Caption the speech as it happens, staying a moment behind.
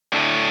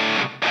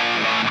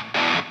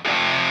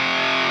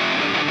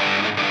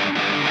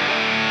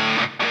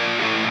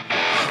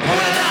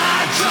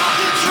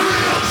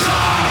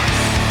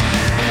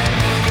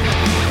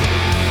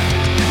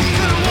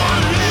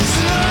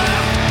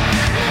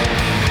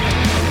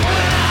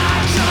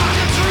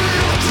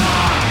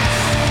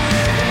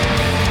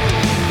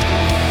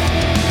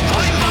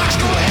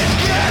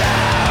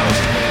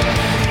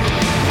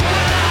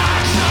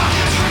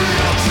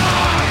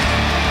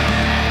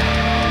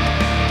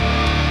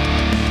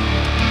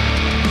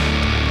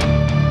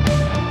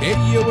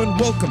Yo, and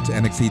welcome to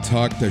NXT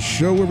Talk, the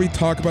show where we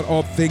talk about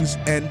all things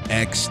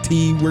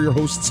NXT. We're your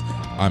hosts.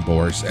 I'm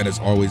Boris, and as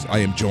always, I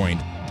am joined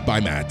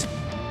by Matt.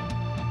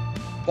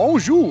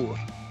 Bonjour.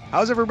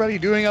 How's everybody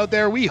doing out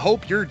there? We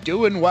hope you're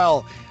doing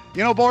well.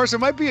 You know, Boris, it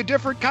might be a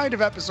different kind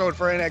of episode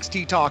for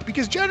NXT Talk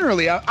because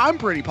generally I'm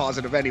pretty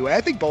positive anyway. I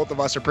think both of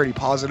us are pretty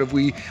positive.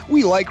 We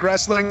like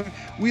wrestling.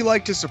 We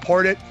like to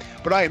support it.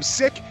 But I am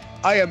sick.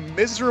 I am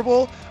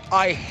miserable.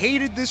 I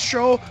hated this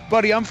show,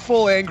 buddy. I'm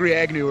full angry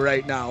Agnew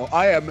right now.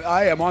 I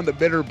am on the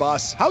bitter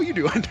bus. How you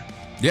doing?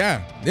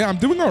 Yeah, I'm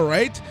doing all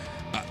right.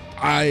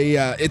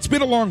 It's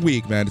been a long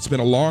week, man. It's been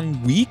a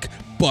long week,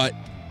 but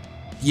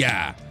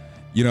yeah,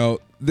 you know,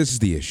 this is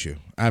the issue.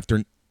 After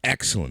an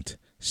excellent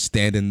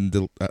Stand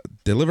and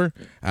Deliver,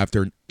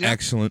 after an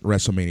excellent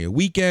WrestleMania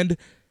weekend,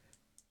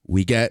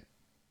 we get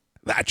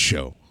that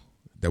show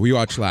that we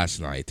watched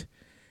last night,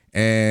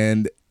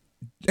 and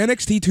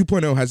NXT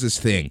 2.0 has this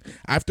thing.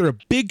 After a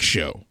big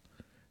show,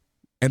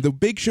 and the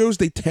big shows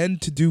they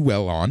tend to do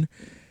well on,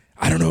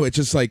 I don't know, it's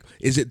just like,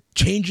 is it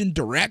changing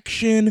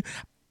direction?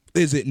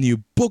 Is it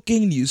new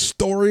booking, new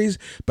stories?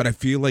 But I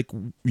feel like,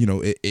 you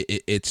know,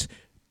 it's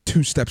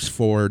 2 steps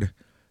forward,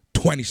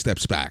 20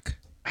 steps back.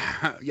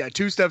 Yeah,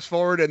 2 steps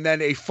forward and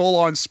then a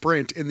full-on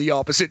sprint in the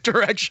opposite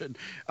direction.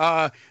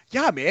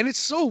 Yeah, man, it's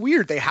so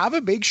weird. They have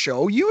a big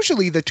show.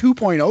 Usually the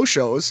 2.0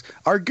 shows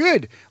are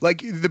good.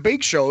 Like the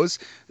big shows,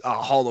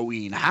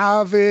 Halloween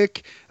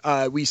Havoc.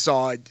 We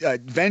saw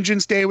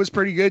Vengeance Day was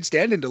pretty good.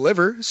 Stand and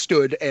Deliver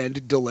stood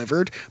and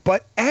delivered.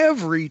 But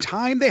every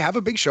time they have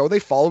a big show, they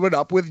follow it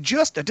up with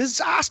just a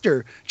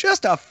disaster.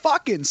 Just a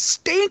fucking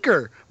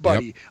stinker,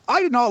 buddy. Yep.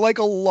 I did not like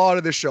a lot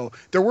of the show.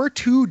 There were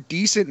 2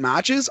 decent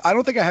matches. I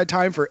don't think I had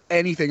time for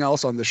anything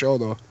else on the show,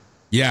 though.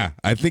 Yeah,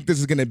 I think this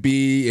is going to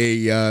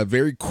be a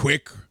very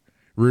quick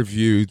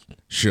review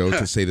show,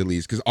 to say the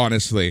least, because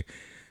honestly,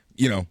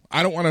 you know,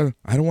 I don't want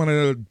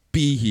to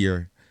be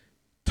here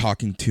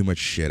talking too much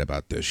shit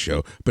about this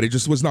show, but it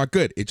just was not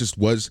good. It just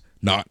was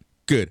not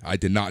good. I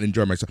did not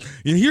enjoy myself.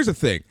 You know, here's the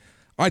thing.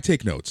 I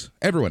take notes.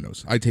 Everyone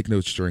knows I take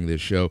notes during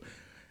this show.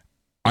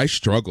 I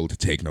struggled to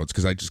take notes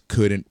because I just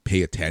couldn't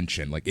pay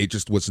attention. Like, it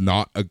just was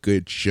not a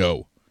good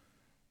show.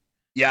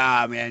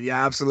 Yeah, man.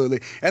 Yeah,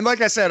 absolutely. And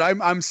like I said,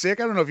 I'm sick.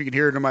 I don't know if you can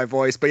hear it in my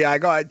voice, but yeah, I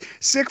got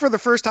sick for the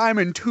first time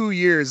in 2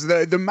 years.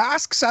 The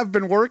masks have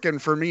been working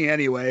for me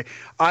anyway.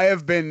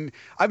 I've been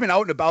out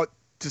and about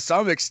to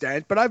some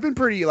extent, but I've been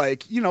pretty,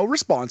 like, you know,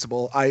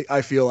 responsible,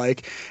 I feel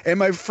like. And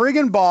my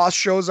friggin' boss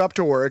shows up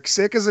to work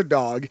sick as a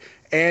dog,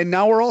 and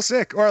now we're all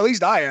sick, or at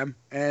least I am.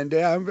 And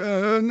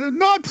I'm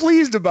not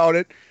pleased about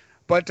it,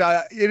 but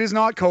it is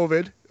not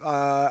COVID.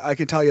 I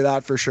can tell you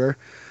that for sure.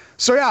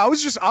 So yeah, I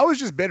was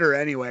just bitter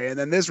anyway, and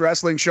then this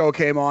wrestling show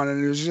came on,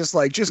 and it was just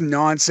like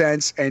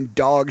nonsense and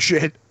dog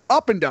shit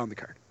up and down the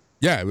card.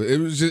 Yeah, it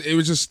was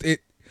just a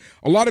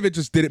lot of it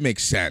just didn't make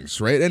sense,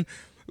 right? And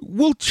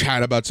we'll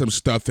chat about some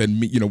stuff,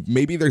 and you know,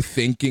 maybe they're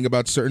thinking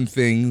about certain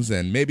things,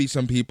 and maybe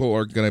some people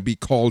are gonna be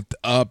called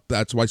up.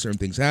 That's why certain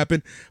things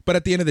happen. But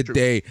at the end of the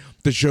day,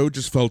 the show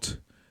just felt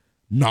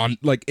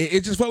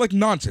it just felt like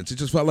nonsense. It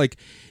just felt like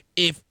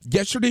if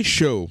yesterday's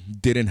show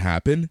didn't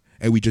happen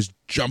and we just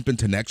jump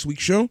into next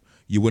week's show,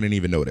 you wouldn't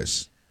even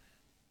notice.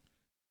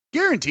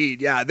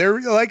 Guaranteed, yeah. They're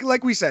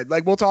like we said,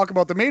 like we'll talk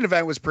about, the main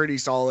event was pretty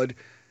solid.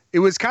 It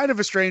was kind of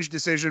a strange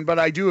decision, but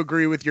I do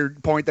agree with your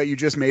point that you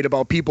just made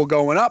about people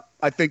going up.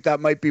 I think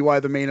that might be why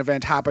the main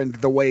event happened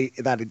the way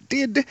that it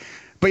did.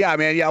 But yeah,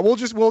 man, yeah, we'll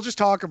just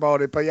talk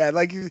about it. But yeah,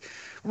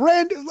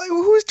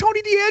 who is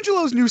Tony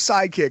D'Angelo's new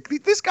sidekick?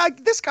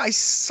 This guy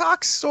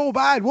sucks so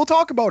bad. We'll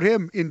talk about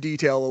him in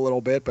detail a little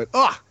bit, but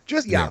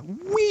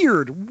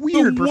weird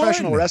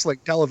professional wrestling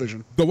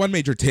television. The one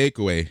major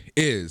takeaway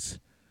is,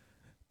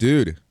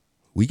 dude,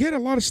 we get a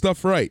lot of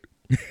stuff right.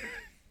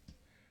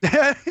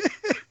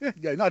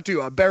 Yeah, not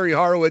to Barry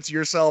Horowitz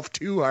yourself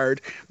too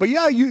hard, but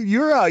yeah,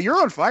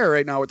 you're on fire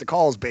right now with the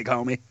calls, big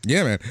homie.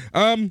 Yeah,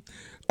 man.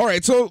 All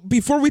right, so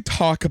before we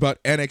talk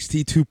about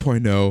NXT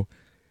 2.0,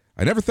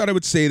 I never thought I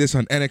would say this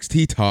on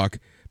NXT Talk,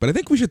 but I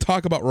think we should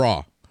talk about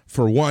Raw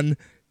for one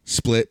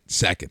split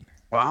second.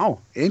 Wow,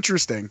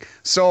 interesting.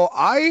 So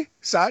I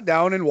sat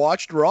down and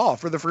watched Raw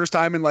for the first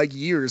time in like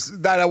years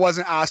that I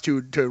wasn't asked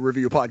to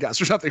review a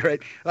podcast or something,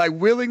 right? Like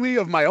willingly,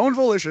 of my own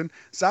volition,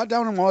 sat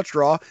down and watched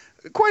Raw.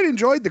 Quite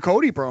enjoyed the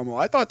Cody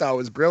promo. I thought that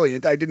was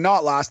brilliant. I did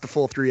not last the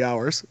full 3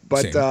 hours,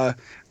 but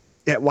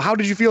yeah. Well, how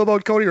did you feel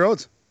about Cody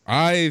Rhodes?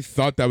 I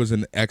thought that was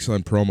an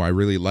excellent promo. I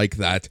really like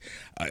that.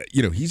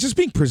 You know, he's just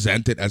being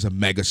presented as a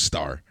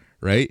megastar,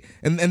 right?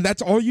 And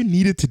that's all you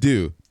needed to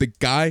do. The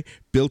guy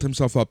built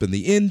himself up in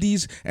the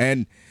indies,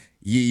 and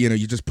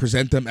you just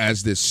present him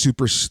as this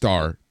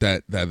superstar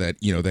that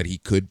you know that he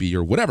could be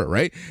or whatever,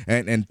 right?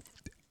 And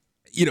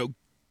you know,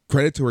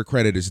 credit to where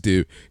credit is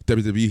due.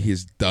 WWE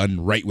has done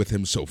right with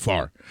him so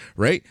far,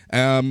 right?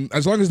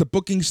 As long as the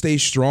booking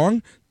stays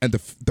strong and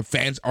the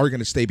fans are going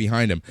to stay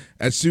behind him.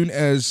 As soon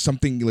as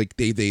something like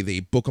they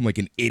book him like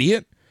an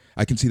idiot,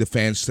 I can see the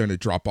fans starting to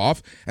drop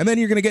off. And then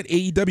you're going to get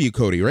AEW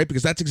Cody, right?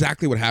 Because that's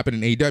exactly what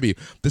happened in AEW.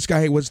 This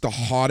guy was the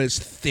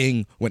hottest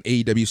thing when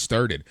AEW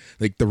started.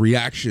 Like the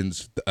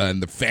reactions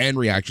and the fan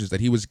reactions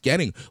that he was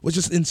getting was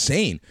just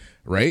insane,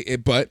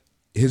 right? But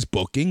his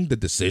booking, the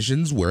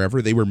decisions,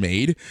 wherever they were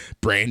made,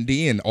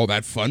 Brandy and all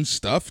that fun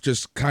stuff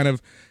just kind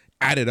of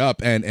added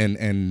up.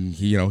 And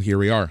here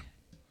we are.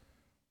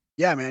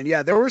 Yeah, man.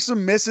 Yeah, there were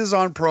some misses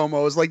on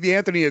promos, like the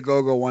Anthony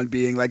Ogogo one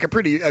being like a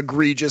pretty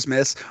egregious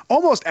miss.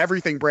 Almost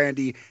everything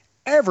Brandy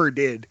ever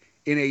did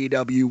in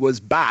AEW was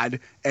bad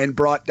and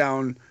brought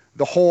down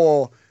the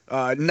whole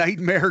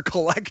Nightmare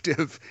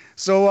Collective.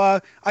 So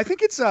I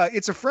think it's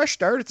a fresh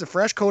start. It's a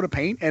fresh coat of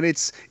paint, and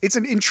it's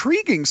an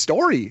intriguing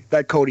story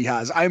that Cody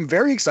has. I'm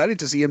very excited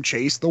to see him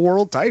chase the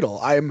world title.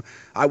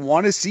 I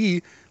want to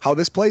see how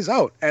this plays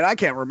out, and I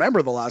can't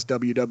remember the last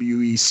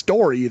WWE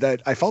story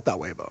that I felt that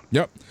way about.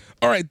 Yep.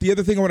 All right, the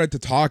other thing I wanted to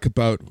talk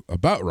about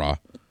Raw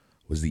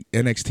was the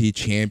NXT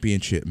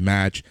Championship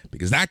match,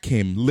 because that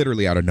came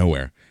literally out of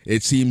nowhere.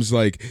 It seems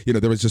like,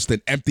 there was just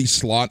an empty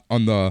slot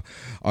on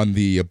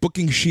the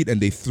booking sheet,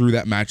 and they threw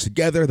that match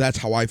together. That's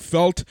how I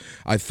felt.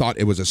 I thought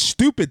it was a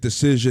stupid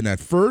decision at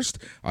first.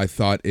 I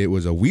thought it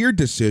was a weird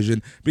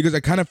decision, because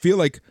I kind of feel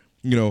like,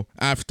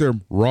 after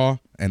Raw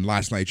and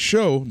last night's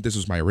show, this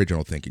was my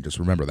original thinking, just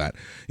remember that,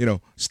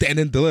 Stand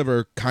and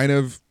Deliver kind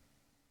of,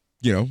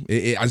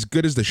 as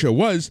good as the show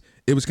was,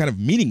 it was kind of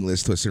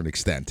meaningless to a certain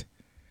extent.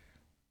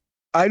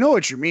 I know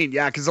what you mean,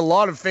 yeah, because a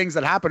lot of things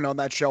that happened on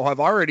that show have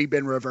already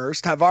been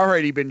reversed, have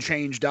already been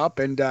changed up,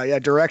 and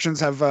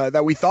directions have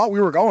that we thought we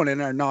were going in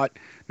are not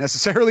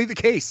necessarily the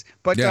case.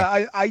 But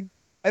yeah.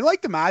 I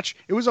like the match.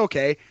 It was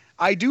okay.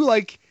 I do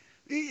like.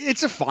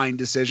 It's a fine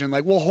decision.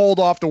 Like, we'll hold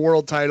off the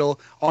world title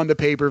on the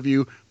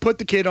pay-per-view, put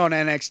the kid on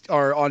NXT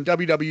or on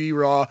WWE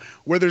Raw,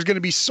 where there's going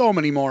to be so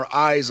many more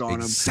eyes on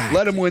him.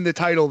 Let him win the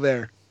title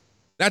there.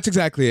 That's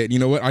exactly it. You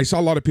know what? I saw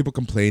a lot of people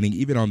complaining,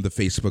 even on the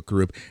Facebook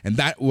group, and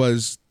that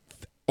was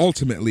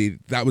ultimately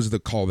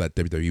the call that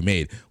WWE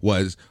made,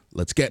 was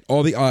let's get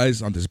all the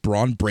eyes on this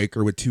Braun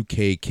Breaker with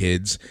 2K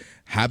kids,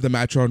 have the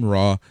match on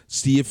Raw,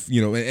 see if,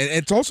 and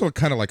it's also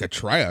kind of like a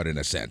tryout in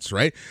a sense,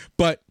 right?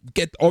 But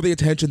get all the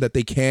attention that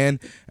they can,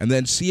 and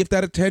then see if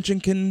that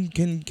attention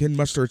can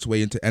muster its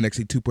way into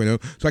NXT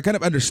 2.0. So I kind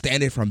of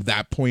understand it from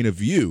that point of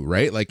view,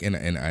 right? Like, and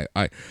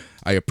I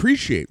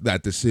appreciate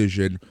that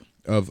decision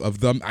of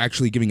them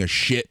actually giving a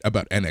shit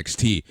about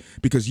NXT,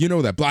 because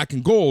that Black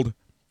and Gold,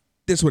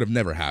 this would have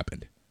never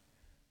happened.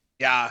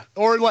 Yeah,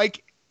 or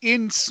like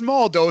in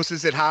small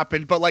doses it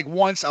happened, but like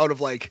once out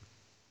of like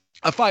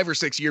a 5 or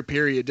 6 year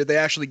period did they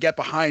actually get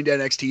behind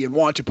NXT and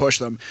want to push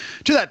them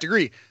to that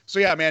degree. So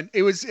yeah, man,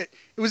 it was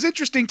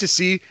interesting to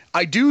see.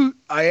 I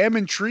am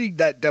intrigued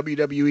that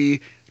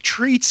WWE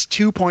treats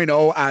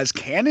 2.0 as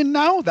canon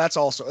now. That's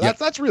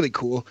that's really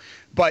cool.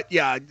 But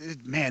yeah,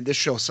 man, this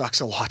show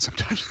sucks a lot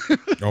sometimes.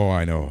 Oh,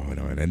 I know.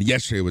 And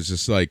yesterday was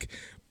just like,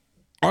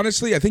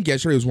 honestly, I think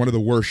yesterday was one of the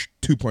worst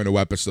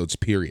 2.0 episodes,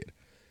 period.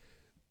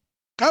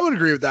 I would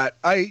agree with that.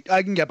 I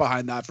can get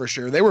behind that for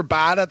sure. They were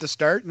bad at the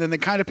start, and then they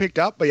kind of picked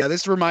up. But yeah,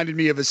 this reminded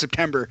me of a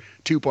September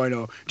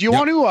 2.0. Do you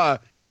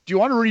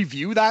want to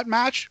review that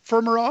match for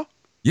Raw?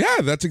 Yeah,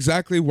 that's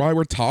exactly why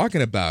we're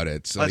talking about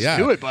it. So Let's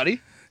do it, buddy.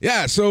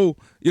 Yeah, so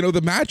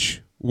the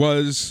match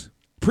was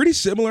pretty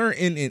similar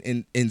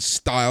in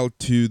style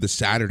to the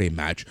Saturday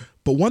match.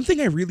 But one thing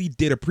I really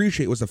did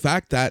appreciate was the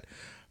fact that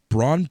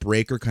Braun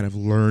Breaker kind of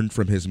learned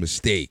from his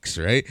mistakes,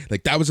 right?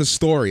 Like, that was a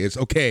story. It's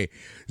okay.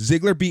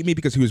 Ziggler beat me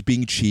because he was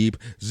being cheap.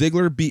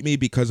 Ziggler beat me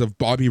because of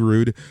Bobby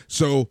Roode.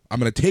 So I'm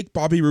going to take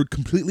Bobby Roode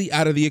completely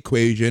out of the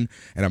equation,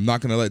 and I'm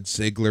not going to let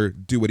Ziggler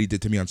do what he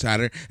did to me on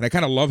Saturday. And I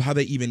kind of love how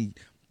they even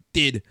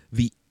did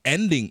the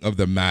ending of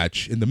the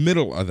match in the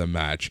middle of the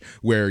match,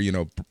 where,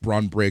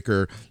 Braun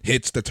Breaker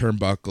hits the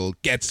turnbuckle,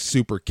 gets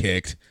super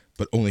kicked,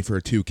 but only for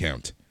a 2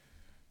 count.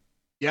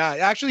 Yeah,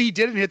 actually, he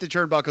didn't hit the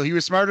turnbuckle. He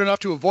was smart enough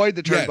to avoid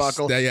the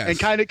turnbuckle, yes. And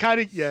kind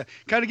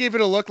of gave it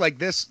a look like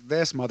this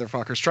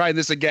motherfucker's trying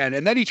this again.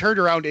 And then he turned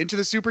around into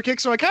the super kick.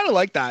 So I kind of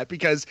like that,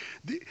 because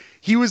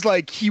he was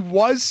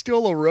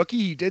still a rookie.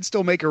 He did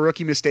still make a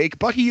rookie mistake,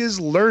 but he is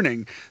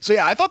learning. So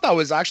yeah, I thought that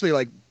was actually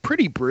like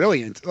pretty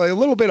brilliant, like a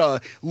little bit of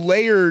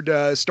layered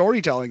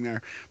storytelling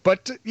there.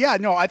 But yeah,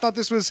 no, I thought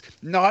this was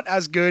not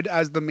as good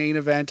as the main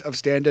event of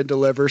Stand and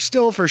Deliver.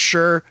 Still, for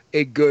sure,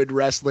 a good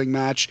wrestling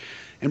match.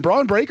 And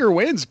Braun Breaker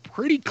wins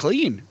pretty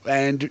clean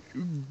and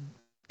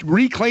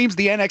reclaims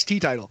the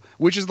NXT title,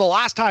 which is the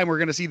last time we're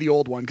going to see the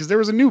old one, because there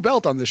was a new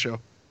belt on this show.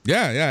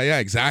 Yeah,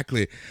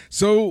 exactly.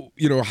 So,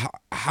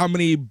 how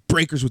many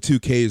breakers with 2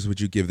 Ks would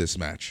you give this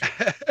match?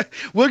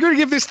 We're going to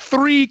give this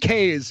 3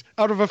 Ks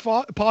out of a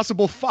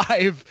possible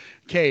 5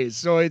 Ks.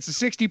 So it's a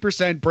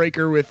 60%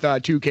 breaker with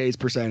 2 Ks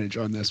percentage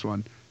on this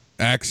one.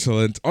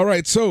 Excellent. All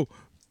right, so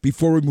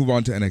before we move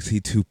on to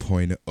NXT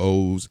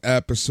 2.0's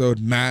episode,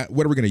 Matt,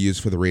 what are we going to use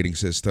for the rating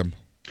system?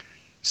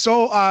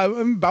 So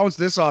let me bounce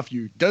this off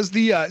you. Does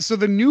the so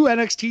the new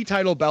NXT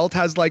title belt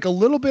has like a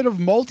little bit of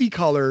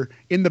multicolor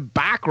in the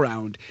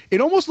background.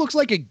 It almost looks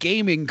like a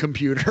gaming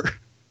computer.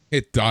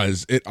 It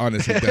does. It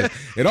honestly does.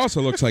 It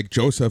also looks like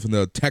Joseph in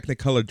the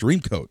Technicolor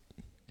Dreamcoat.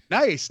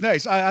 Nice.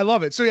 I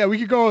love it. So yeah, we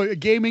could go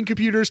gaming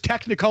computers,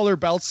 Technicolor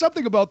belts,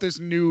 something about this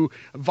new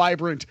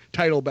vibrant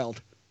title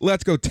belt.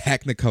 Let's go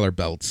Technicolor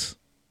belts.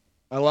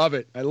 I love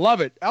it.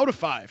 Out of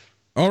 5.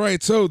 All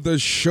right, so the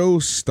show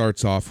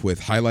starts off with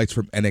highlights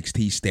from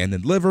NXT Stand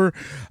and Deliver.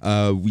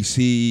 We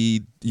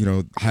see,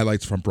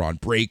 highlights from Braun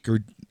Breaker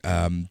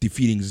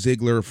defeating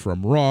Ziggler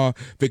from Raw.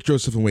 Vic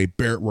Joseph and Wade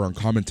Barrett were on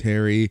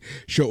commentary.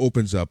 Show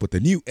opens up with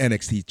the new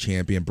NXT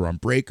champion Braun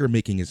Breaker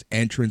making his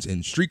entrance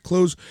in street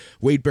clothes.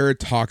 Wade Barrett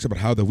talks about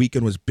how the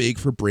weekend was big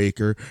for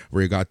Breaker,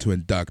 where he got to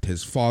induct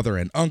his father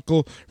and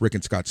uncle, Rick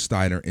and Scott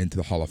Steiner, into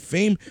the Hall of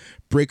Fame.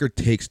 Breaker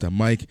takes the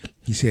mic.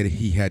 He said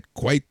he had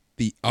quite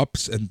the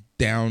ups and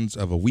downs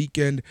of a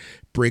weekend.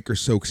 Breaker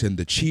soaks in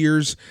the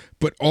cheers,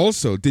 but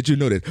also, did you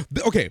notice?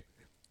 Okay,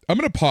 I'm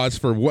going to pause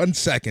for 1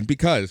 second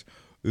because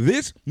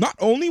this, not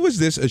only was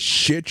this a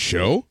shit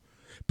show,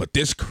 but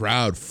this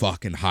crowd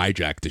fucking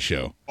hijacked the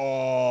show.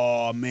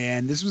 Oh,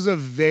 man, this was a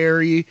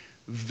very,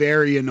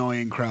 very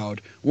annoying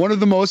crowd. One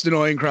of the most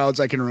annoying crowds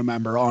I can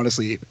remember,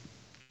 honestly.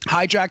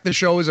 Hijack the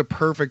show is a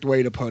perfect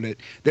way to put it.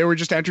 They were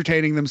just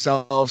entertaining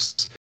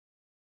themselves.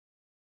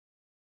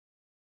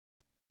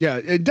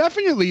 Yeah,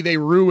 definitely they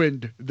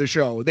ruined the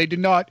show. They did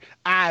not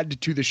add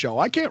to the show.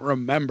 I can't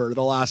remember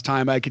the last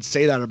time I could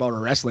say that about a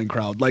wrestling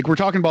crowd. Like, we're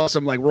talking about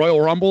some like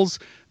Royal Rumbles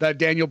that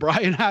Daniel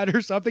Bryan had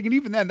or something, and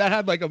even then that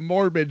had like a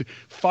morbid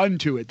fun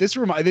to it. This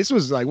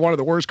was like one of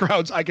the worst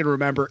crowds I can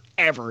remember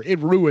ever. It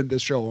ruined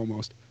this show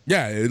almost.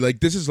 Yeah,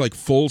 like this is like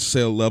Full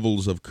Sail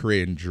levels of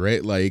cringe,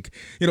 right? Like,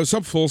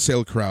 some Full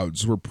Sail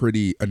crowds were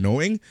pretty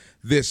annoying.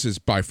 This is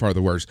by far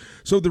the worst.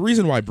 So the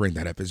reason why I bring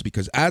that up is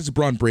because as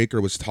Braun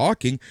Breaker was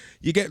talking,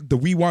 you get the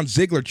 "We Want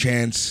Ziggler"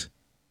 chants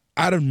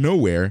out of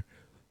nowhere.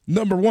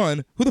 Number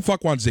one, who the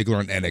fuck wants Ziggler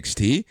on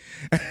NXT?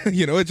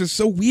 It's just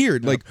so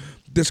weird. Yep. Like,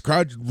 this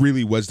crowd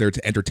really was there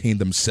to entertain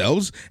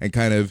themselves and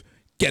kind of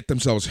get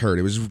themselves heard.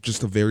 It was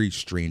just a very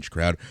strange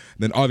crowd. And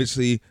then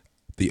obviously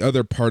the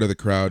other part of the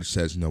crowd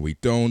says, no, we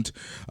don't.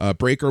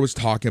 Breaker was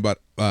talking about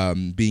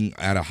being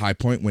at a high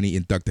point when he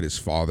inducted his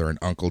father and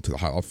uncle to the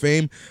Hall of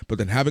Fame, but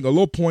then having a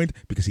low point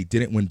because he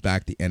didn't win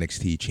back the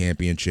NXT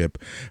championship.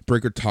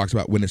 Breaker talks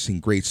about witnessing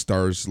great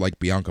stars like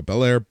Bianca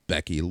Belair,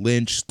 Becky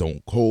Lynch,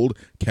 Stone Cold,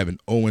 Kevin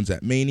Owens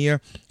at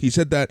Mania. He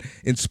said that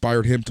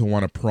inspired him to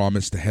want to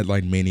promise to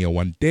headline Mania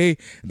one day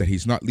and that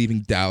he's not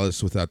leaving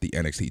Dallas without the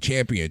NXT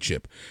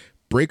championship.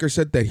 Breaker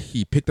said that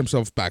he picked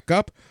himself back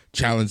up,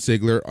 challenged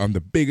Ziggler on the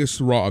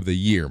biggest Raw of the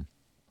year.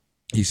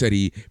 He said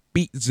he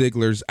beat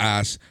Ziggler's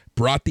ass,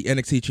 brought the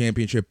NXT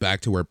championship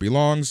back to where it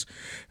belongs,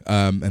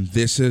 and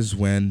this is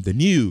when the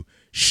new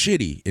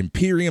shitty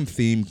Imperium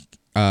theme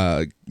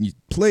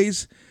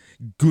plays.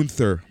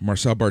 Gunther,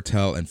 Marcel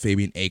Bartel, and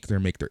Fabian Aichner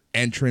make their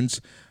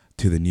entrance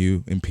to the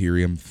new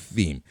Imperium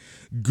theme.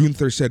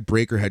 Gunther said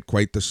Breaker had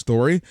quite the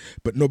story,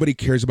 but nobody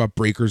cares about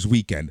Breaker's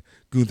weekend.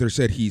 Gunther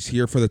said he's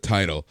here for the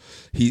title.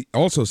 He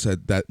also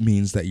said that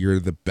means that you're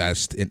the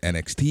best in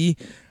NXT,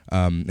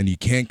 and you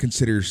can't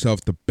consider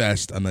yourself the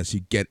best unless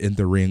you get in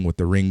the ring with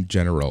the ring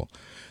general.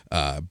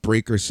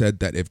 Breaker said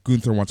that if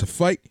Gunther wants a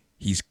fight,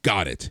 he's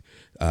got it.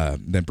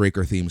 Then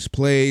Breaker themes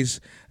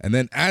plays, and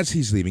then as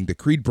he's leaving, the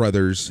Creed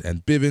brothers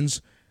and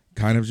Bivens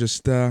kind of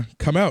just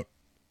come out.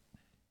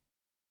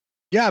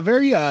 Yeah,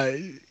 very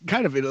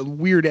kind of a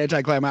weird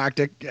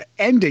anticlimactic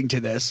ending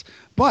to this.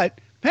 But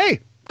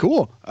hey,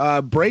 cool.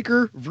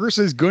 Breaker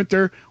versus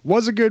Gunther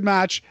was a good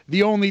match.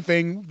 The only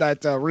thing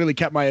that really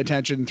kept my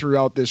attention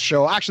throughout this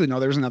show. Actually, no,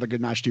 there was another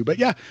good match too. But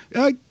yeah,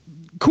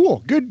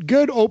 cool.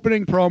 Good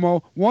opening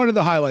promo. One of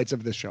the highlights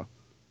of this show.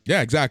 Yeah,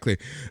 exactly.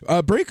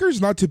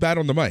 Breaker's not too bad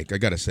on the mic, I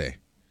gotta say.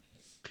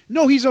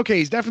 No, he's okay.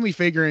 He's definitely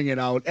figuring it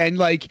out. And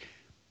like,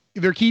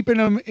 they're keeping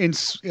him in,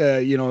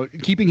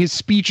 keeping his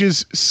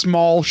speeches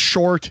small,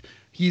 short.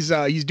 He's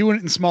doing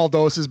it in small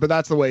doses, but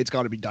that's the way it's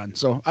got to be done.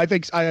 So I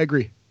think I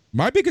agree.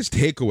 My biggest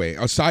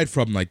takeaway, aside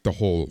from like the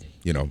whole,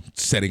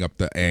 setting up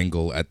the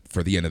angle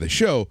for the end of the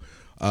show,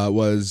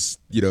 was,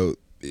 the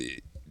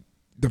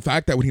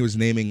fact that when he was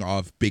naming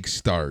off big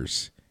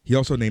stars, he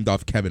also named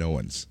off Kevin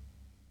Owens.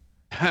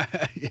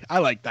 I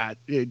like that.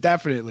 Yeah,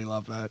 definitely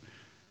love that.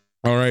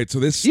 All right, so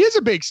he is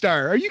a big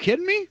star. Are you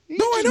kidding me? He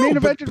I know. Main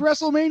evented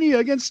WrestleMania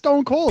against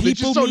Stone Cold. It's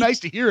just so nice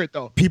to hear it,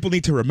 though. People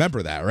need to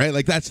remember that, right?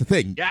 Like, that's the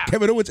thing. Yeah.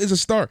 Kevin Owens is a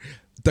star.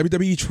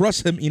 WWE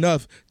trusts him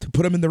enough to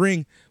put him in the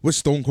ring with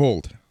Stone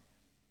Cold.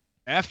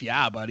 F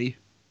yeah, buddy.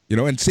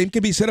 And same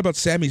can be said about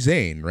Sami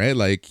Zayn, right?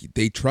 Like,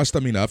 they trust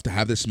him enough to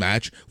have this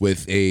match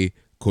with a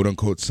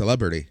quote-unquote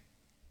celebrity.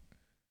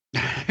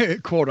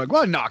 Quote-unquote.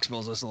 Well,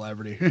 Knoxville's a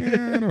celebrity.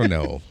 I don't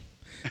know.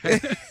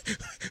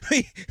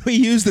 we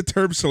use the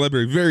term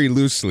celebrity very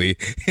loosely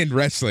in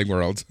wrestling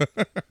world.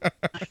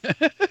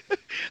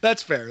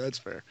 That's fair.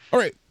 All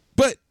right,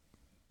 but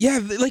yeah,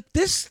 like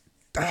this,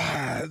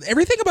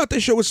 everything about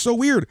this show was so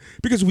weird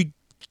because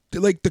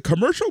the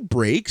commercial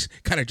breaks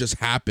kind of just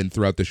happen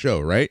throughout the show,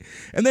 right?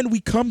 And then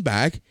we come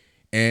back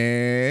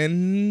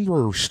And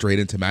we're straight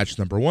into match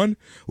number 1,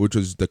 which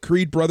was the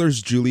Creed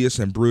brothers, Julius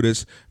and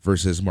Brutus,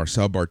 versus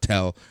Marcel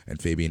Barthel and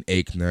Fabian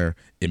Aichner,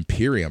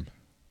 Imperium.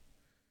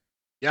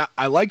 Yeah,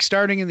 I like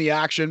starting in the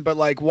action, but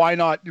like, why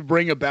not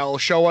ring a bell,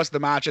 show us the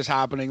match is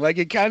happening? Like,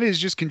 it kind of is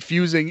just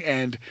confusing,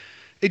 and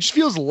it just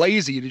feels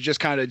lazy to just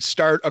kind of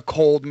start a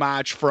cold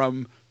match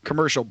from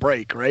commercial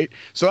break, right?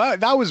 So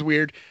that was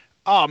weird.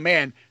 Oh,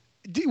 man.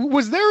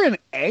 Was there an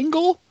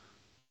angle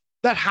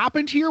that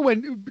happened here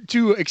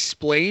to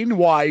explain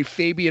why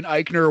Fabian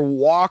Aichner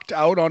walked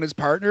out on his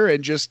partner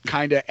and just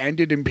kind of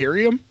ended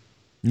Imperium?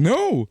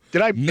 No.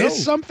 Did I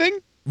miss something?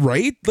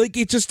 Right? Like,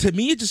 to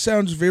me, it just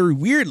sounds very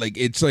weird. Like,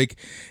 it's like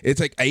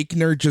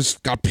Aichner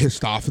just got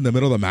pissed off in the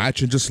middle of the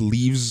match and just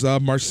leaves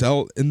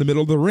Marcel in the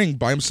middle of the ring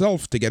by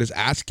himself to get his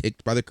ass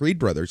kicked by the Creed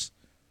brothers.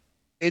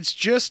 It's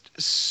just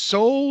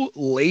so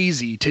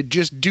lazy to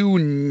just do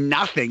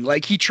nothing.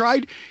 Like, he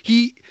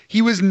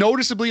was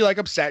noticeably like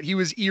upset. He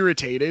was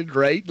irritated,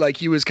 right? Like,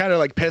 he was kind of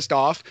like pissed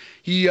off.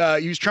 He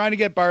was trying to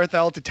get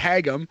Barthel to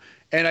tag him,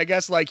 and I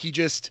guess like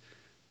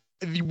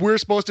we're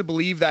supposed to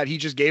believe that he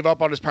just gave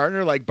up on his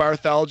partner. Like,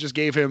 Barthel just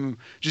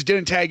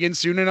didn't tag in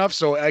soon enough,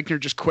 so Aichner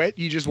just quit.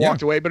 He just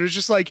walked away. But it's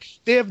just like,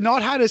 they have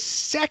not had a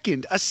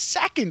second of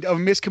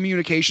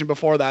miscommunication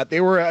before that.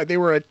 They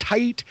were a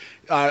tight,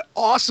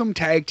 awesome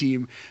tag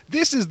team.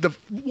 This is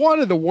one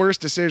of the worst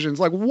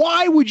decisions. Like,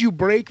 why would you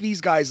break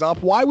these guys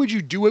up? Why would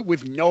you do it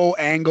with no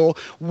angle?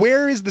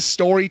 Where is the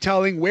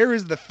storytelling? Where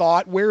is the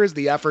thought? Where is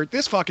the effort?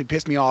 This fucking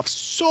pissed me off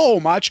so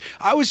much.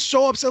 I was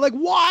so upset. Like,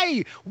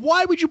 why?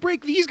 Why would you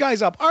break these guys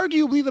up?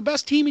 Arguably the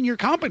best team in your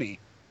company.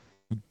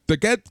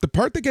 The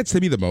part that gets to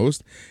me the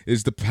most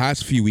is the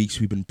past few weeks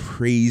we've been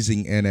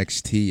praising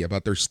NXT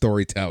about their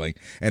storytelling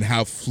and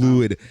how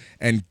fluid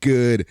and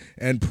good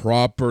and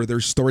proper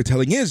their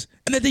storytelling is.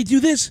 And then they do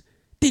this.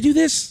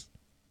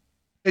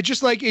 It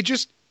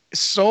just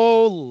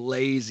so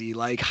lazy.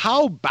 Like,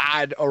 how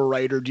bad a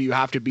writer do you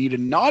have to be to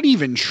not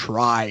even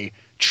try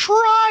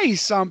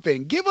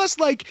something? Give us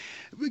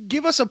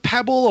a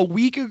Pebble a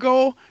week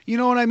ago. You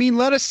know what I mean?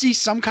 Let us see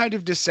some kind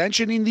of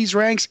dissension in these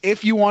ranks.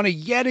 If you want to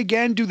yet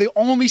again do the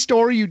only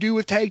story you do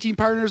with tag team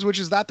partners, which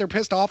is that they're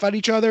pissed off at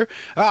each other.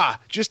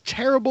 Just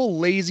terrible,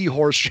 lazy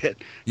horse shit.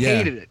 Yeah.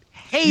 Hated it.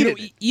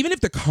 It. Even if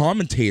the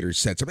commentators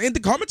said something, and the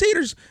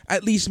commentators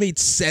at least made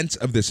sense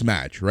of this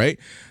match, right?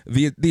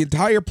 The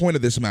entire point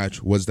of this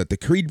match was that the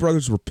Creed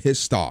brothers were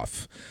pissed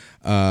off.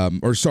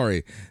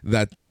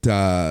 That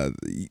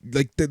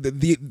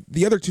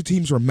the other two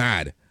teams were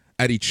mad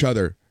at each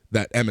other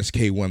that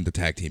MSK won the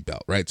tag team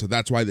belt, right? So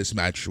that's why this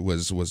match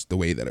was the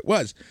way that it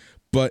was.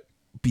 But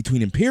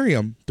between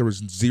Imperium, there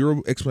was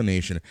zero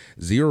explanation,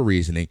 zero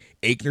reasoning.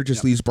 Aichner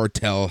just leaves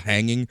Barthel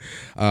hanging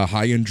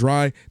high and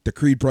dry. The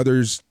Creed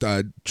brothers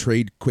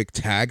trade quick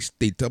tags.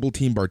 They double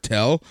team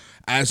Barthel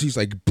as he's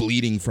like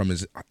bleeding from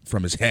his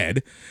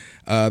head.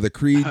 The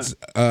Creeds,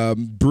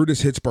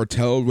 Brutus hits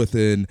Barthel with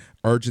an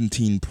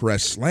Argentine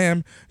press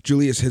slam.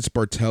 Julius hits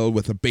Barthel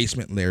with a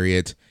basement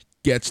lariat,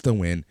 gets the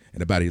win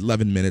in about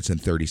 11 minutes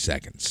and 30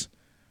 seconds.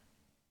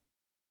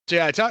 So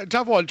yeah,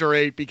 tough one to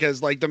rate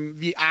because like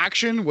the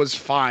action was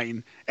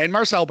fine, and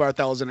Marcel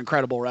Barthel is an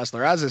incredible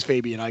wrestler, as is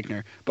Fabian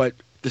Aichner. But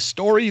the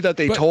story that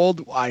they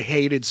told, I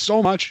hated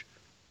so much.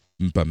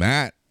 But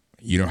Matt,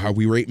 you know how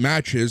we rate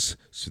matches.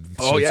 So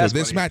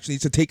this match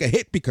needs to take a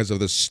hit because of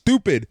the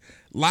stupid,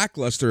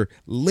 lackluster,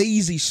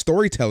 lazy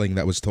storytelling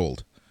that was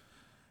told.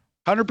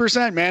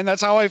 100%, man.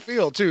 That's how I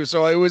feel too.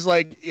 So it was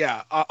like,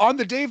 on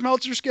the Dave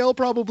Meltzer scale,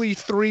 probably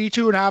 3,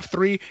 2.5,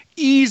 3,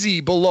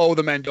 easy below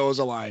the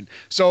Mendoza line.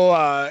 So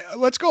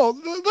let's go.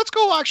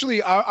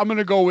 Actually, I'm going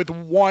to go with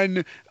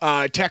 1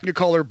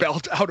 Technicolor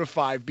belt out of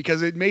 5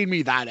 because it made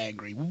me that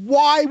angry.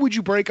 Why would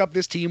you break up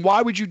this team?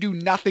 Why would you do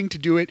nothing to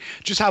do it?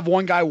 Just have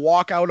one guy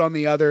walk out on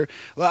the other.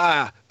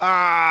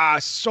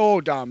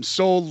 So dumb,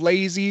 so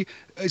lazy,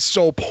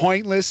 so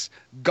pointless.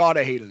 God,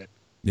 I hated it.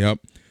 Yep.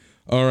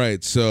 All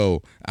right,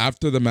 so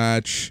after the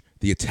match,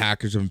 the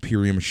attackers of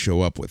Imperium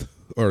show up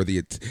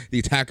the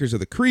attackers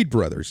of the Creed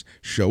brothers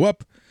show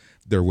up.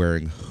 They're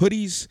wearing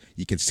hoodies.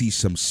 You can see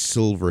some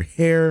silver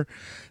hair.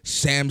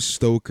 Sam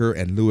Stoker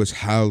and Lewis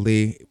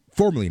Howley,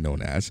 formerly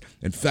known as.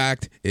 In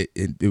fact, it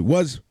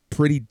was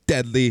pretty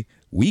deadly.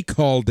 We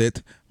called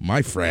it,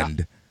 my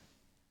friend.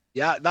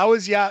 Yeah, that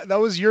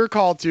was your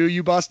call too.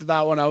 You busted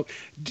that one out.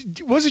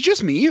 Was it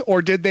just me,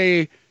 or did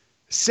they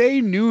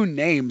say new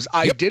names?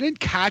 I didn't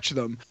catch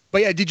them.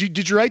 But yeah, did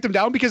you write them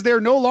down? Because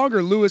they're no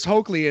longer Lewis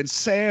Hokley and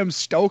Sam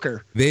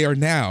Stoker. They are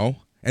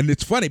now, and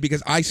it's funny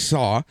because I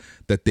saw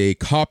that they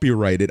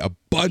copyrighted a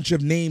bunch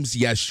of names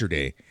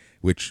yesterday,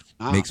 which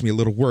makes me a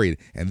little worried.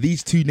 And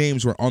these 2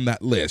 names were on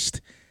that list.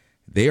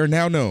 They are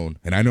now known,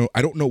 and I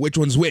don't know which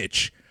one's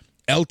which.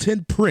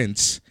 Elton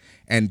Prince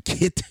and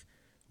Kit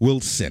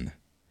Wilson.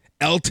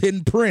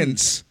 Elton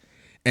Prince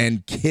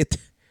and Kit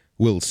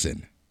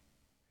Wilson.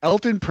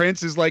 Elton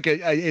Prince is like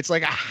it's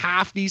like a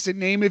half decent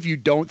name if you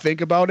don't think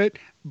about it,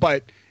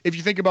 but if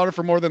you think about it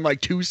for more than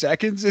like 2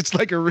 seconds, it's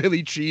like a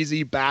really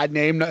cheesy bad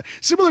name,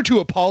 similar to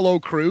Apollo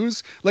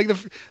Crews. Like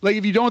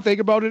if you don't think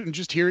about it and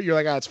just hear it, you're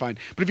like, it's fine.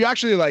 But if you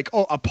actually like,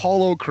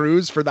 Apollo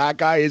Crews for that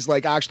guy is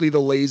like actually the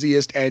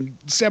laziest and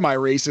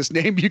semi-racist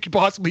name you could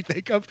possibly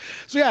think of.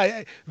 So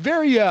yeah,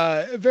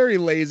 very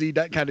lazy,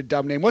 that kind of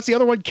dumb name. What's the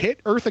other one?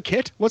 Eartha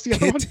Kitt? What's the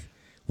other one?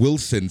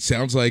 Wilson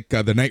sounds like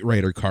the Knight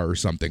Rider car or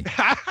something.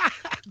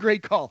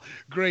 Great call.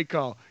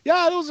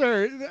 Yeah, those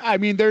are. I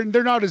mean, they're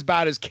not as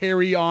bad as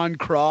Karrion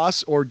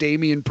Kross or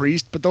Damian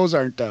Priest, but those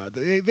aren't.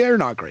 They're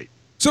not great.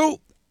 So,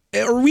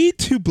 are we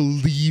to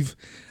believe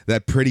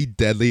that Pretty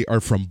Deadly are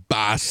from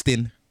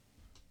Boston?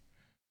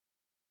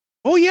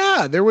 Oh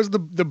yeah, there was the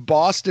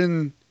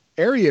Boston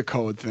area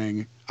code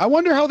thing. I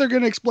wonder how they're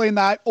going to explain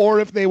that, or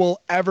if they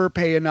will ever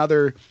pay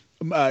another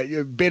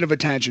bit of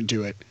attention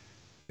to it.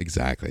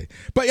 Exactly.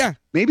 But yeah,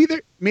 maybe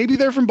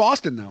they're from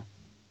Boston though.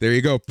 There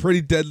you go.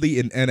 Pretty Deadly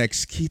in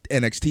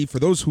NXT. For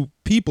those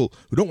people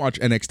who don't watch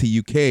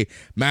NXT UK,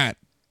 Matt,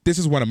 this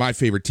is one of my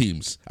favorite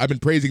teams. I've been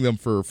praising them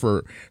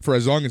for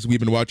as long as we've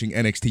been watching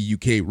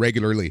NXT UK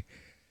regularly.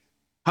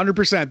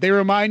 100%. They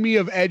remind me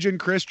of Edge and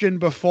Christian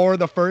before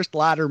the first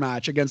ladder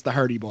match against the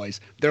Hardy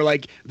Boys. They're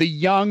like the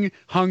young,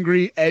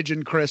 hungry Edge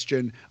and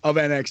Christian of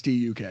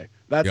NXT UK.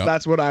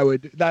 That's what I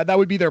would. That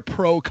would be their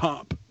pro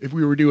comp if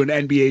we were doing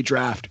NBA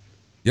draft.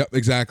 Yep,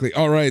 exactly.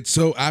 All right,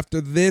 so after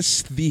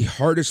this, the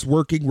hardest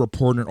working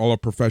reporter in all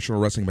of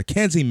professional wrestling,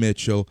 Mackenzie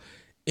Mitchell,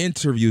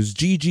 interviews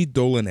Gigi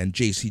Dolan and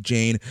JC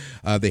Jane.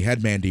 They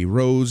had Mandy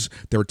Rose.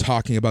 They were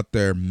talking about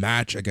their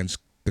match against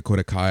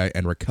Dakota Kai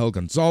and Raquel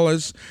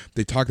Gonzalez.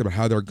 They talked about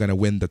how they're going to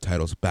win the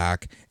titles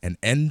back and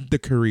end the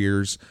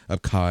careers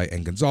of Kai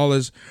and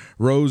Gonzalez.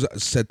 Rose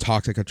said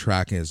Toxic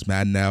Attraction is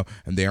mad now,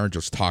 and they aren't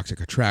just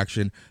Toxic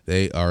Attraction.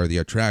 They are the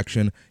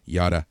attraction,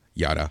 yada,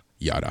 yada,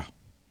 yada.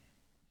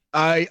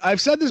 I've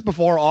said this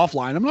before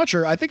offline. I'm not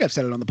sure. I think I've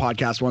said it on the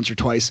podcast once or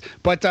twice.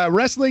 But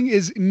wrestling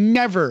is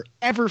never,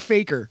 ever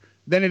faker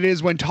than it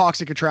is when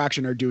Toxic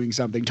Attraction are doing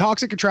something.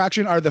 Toxic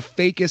Attraction are the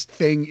fakest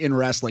thing in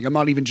wrestling. I'm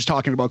not even just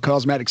talking about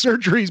cosmetic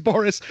surgeries,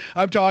 Boris.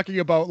 I'm talking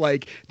about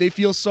like they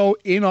feel so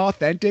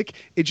inauthentic.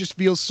 It just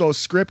feels so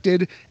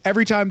scripted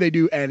every time they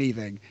do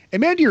anything.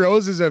 And Mandy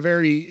Rose is a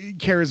very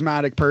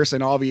charismatic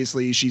person.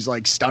 Obviously, she's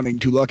like stunning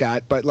to look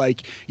at. But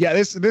like, yeah,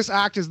 this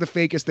act is the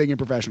fakest thing in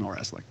professional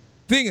wrestling.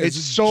 It's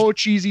so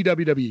cheesy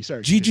WWE.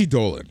 Sorry, Gigi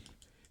Dolan,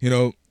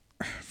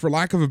 for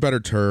lack of a better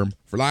term,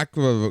 for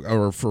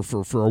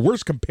a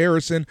worse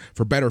comparison,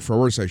 for better, for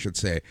worse, I should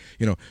say,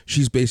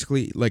 she's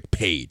basically like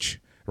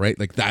Paige, right?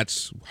 Like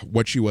that's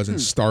what she was in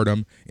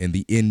Stardom in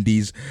the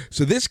Indies.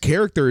 So this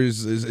character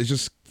is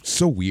just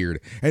so weird,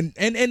 and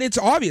it's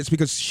obvious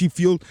because she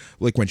feels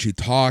like when she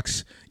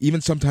talks,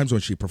 even sometimes when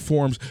she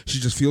performs, she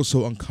just feels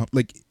so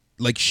uncomfortable.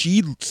 Like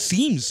she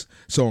seems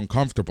so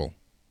uncomfortable.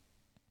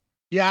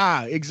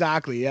 Yeah,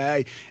 exactly.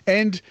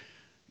 And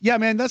yeah,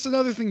 man, that's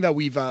another thing that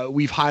we've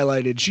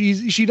highlighted.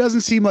 She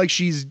doesn't seem like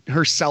she's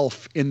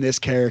herself in this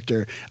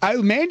character.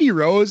 Mandy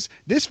Rose,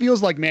 this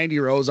feels like Mandy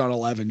Rose on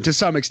 11 to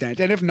some extent.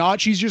 And if not,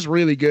 she's just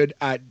really good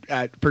at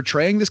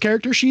portraying this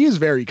character. She is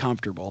very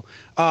comfortable.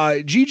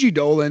 Gigi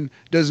Dolan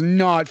does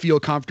not feel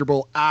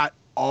comfortable at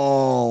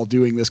all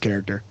doing this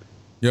character.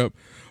 Yep.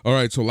 All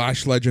right, so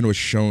Lash Legend was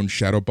shown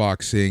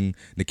shadowboxing.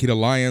 Nikita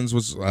Lyons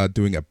was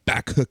doing a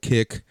back hook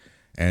kick.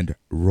 And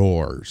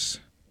roars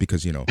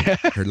because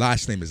her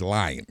last name is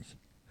Lion,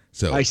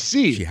 so I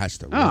see she has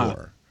to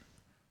roar.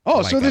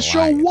 Like so this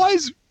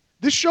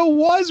show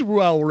was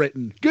well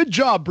written. Good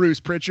job, Bruce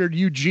Pritchard.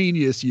 You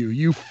genius.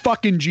 You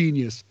fucking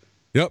genius.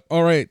 Yep.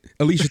 All right.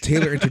 Alicia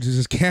Taylor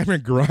introduces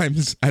Cameron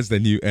Grimes as the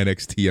new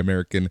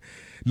NXT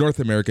North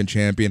American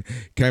champion.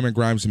 Cameron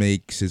Grimes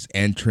makes his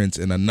entrance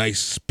in a nice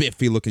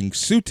spiffy looking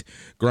suit.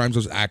 Grimes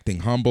was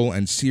acting humble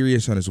and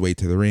serious on his way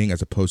to the ring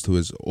as opposed to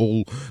his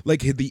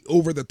the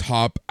over the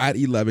top at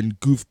 11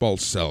 goofball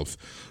self.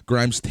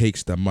 Grimes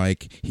takes the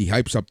mic. He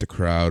hypes up the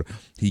crowd.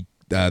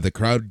 The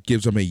crowd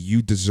gives him a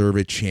 "You deserve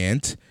it"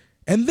 chant.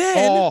 And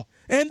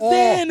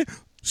then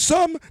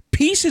some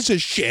pieces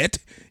of shit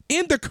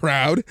in the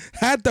crowd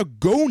had the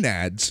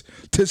gonads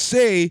to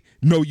say,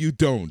 "No, you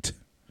don't."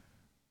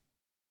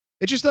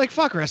 It's just like,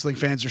 fuck, wrestling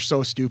fans are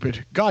so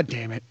stupid. God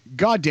damn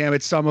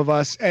it, some of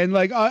us. And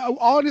like,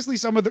 honestly,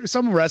 some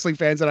wrestling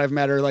fans that I've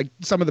met are like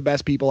some of the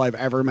best people I've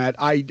ever met.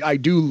 I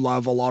do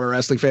love a lot of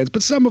wrestling fans,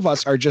 but some of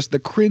us are just the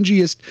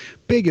cringiest,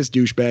 biggest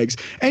douchebags.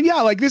 And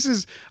yeah, like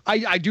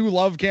I do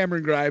love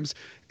Cameron Grimes,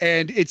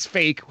 and it's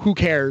fake. Who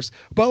cares?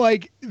 But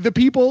like the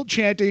people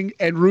chanting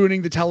and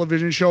ruining the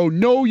television show,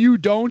 "No, you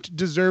don't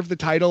deserve the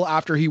title"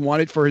 after he won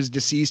it for his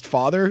deceased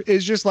father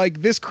is just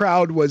like, this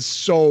crowd was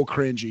so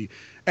cringy.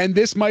 And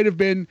this might have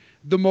been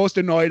the most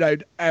annoyed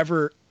I'd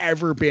ever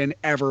been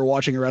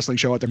watching a wrestling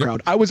show at the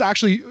crowd. I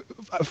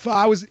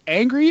was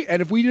angry,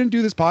 and if we didn't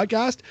do this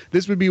podcast,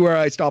 this would be where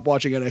I stopped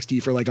watching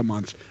NXT for like a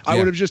month. I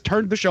would have just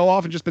turned the show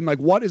off and just been like,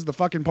 what is the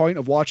fucking point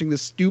of watching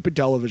this stupid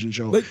television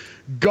show?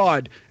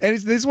 God. And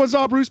this was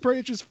not Bruce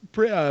Pritchard's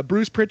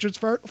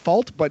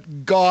fault,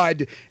 but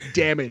God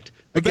damn it.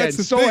 Again, that's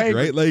the thing,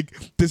 angry. Right?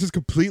 Like, this is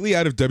completely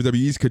out of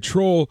WWE's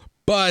control,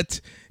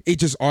 but it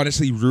just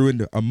honestly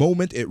ruined a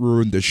moment. It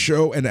ruined the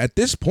show. And at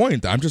this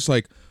point, I'm just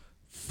like,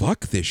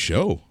 fuck this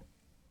show.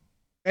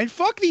 And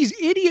fuck these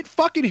idiot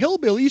fucking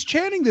hillbillies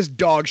chanting this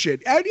dog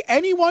shit.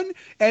 Anyone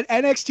at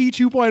NXT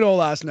 2.0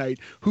 last night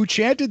who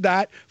chanted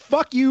that,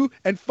 fuck you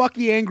and fuck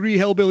the angry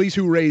hillbillies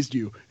who raised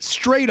you.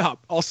 Straight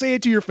up. I'll say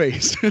it to your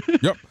face.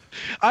 Yep.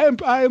 I'm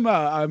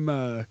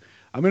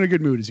in a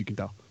good mood, as you can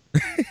tell.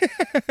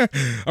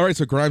 All right,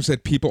 so Grimes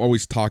said people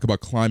always talk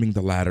about climbing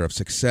the ladder of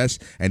success,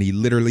 and he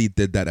literally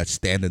did that at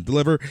Stand and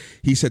Deliver.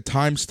 He said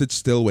time stood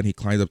still when he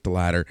climbed up the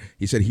ladder.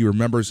 He said he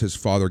remembers his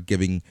father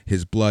giving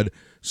his blood,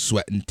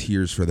 sweat, and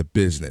tears for the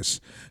business.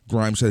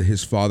 Grimes said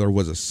his father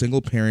was a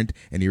single parent,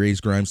 and he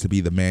raised Grimes to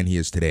be the man he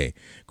is today.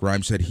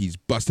 Grimes said he's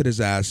busted his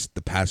ass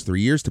the past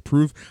 3 years to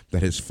prove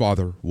that his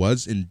father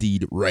was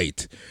indeed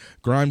right.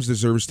 Grimes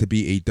deserves to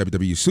be a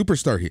WWE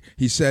superstar.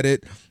 He said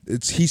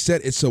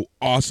it's so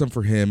awesome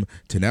for him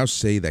to now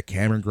say that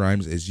Cameron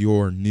Grimes is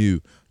your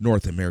new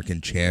North American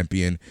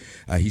champion.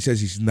 He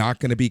says he's not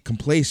going to be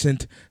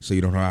complacent, so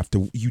you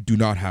do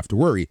not have to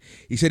worry.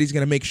 He said he's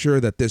going to make sure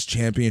that this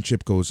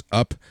championship goes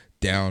up,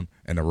 down,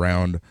 and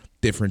around,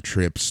 different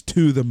trips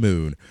to the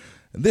moon.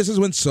 This is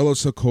when Solo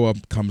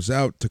Sikoa comes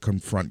out to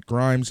confront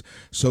Grimes.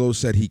 Solo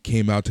said he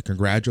came out to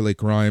congratulate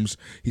Grimes.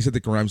 He said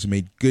that Grimes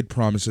made good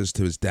promises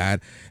to his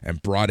dad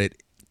and brought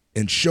it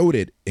and showed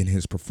it in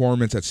his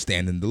performance at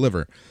Stand and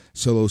Deliver.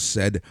 Solo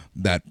said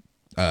that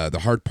the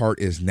hard part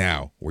is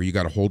now, where you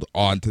got to hold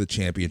on to the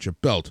championship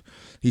belt.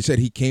 He said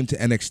he came to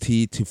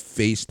NXT to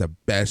face the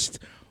best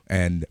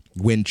and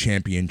win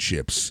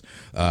championships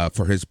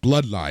for his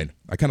bloodline.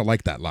 I kind of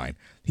like that line.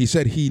 He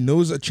said he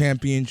knows a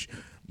champion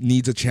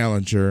needs a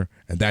challenger,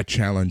 and that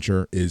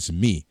challenger is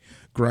me.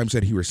 Grimes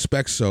said he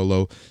respects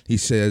Solo. He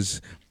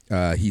says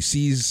he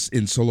sees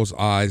in Solo's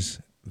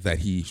eyes that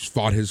he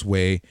fought his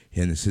way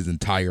in his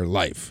entire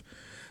life.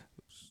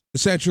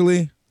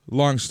 Essentially,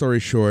 long story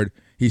short,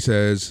 he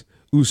says,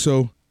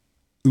 Uso,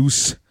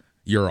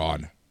 you're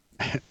on.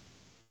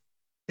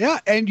 Yeah,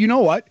 and you know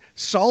what?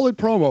 Solid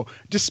promo.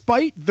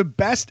 Despite the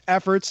best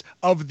efforts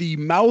of the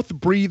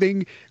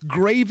mouth-breathing,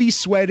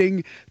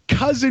 gravy-sweating,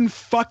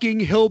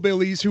 cousin-fucking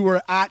hillbillies who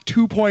were at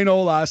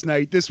 2.0 last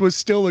night, this was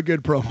still a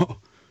good promo.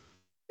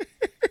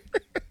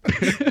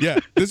 Yeah,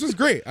 this was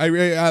great.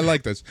 I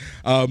like this.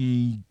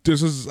 I'm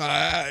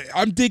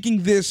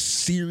digging this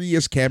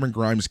serious Cameron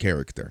Grimes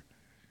character.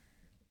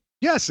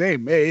 Yeah,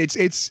 same.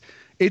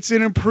 It's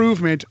an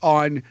improvement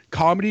on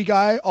comedy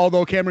guy,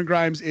 although Cameron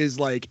Grimes is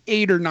like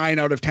 8 or 9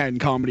 out of 10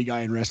 comedy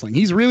guy in wrestling.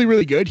 He's really,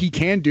 really good. He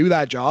can do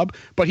that job,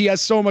 but he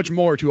has so much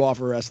more to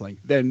offer wrestling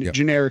than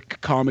generic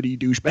comedy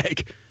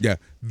douchebag. Yeah,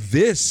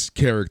 this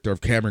character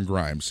of Cameron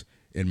Grimes,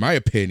 in my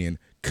opinion,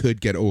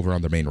 could get over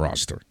on the main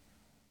roster.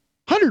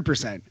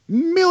 100%.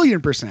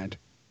 Million%.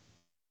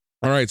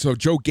 All right, so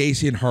Joe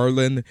Gacy and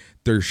Harlan,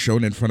 they're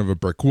shown in front of a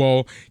brick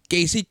wall.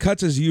 Gacy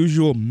cuts his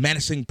usual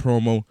menacing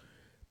promo,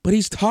 but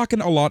he's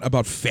talking a lot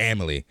about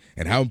family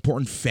and how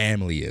important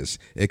family is,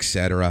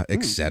 etc.,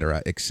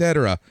 etc.,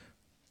 etc.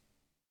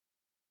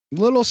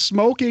 Little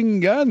smoking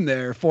gun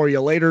there for you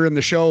later in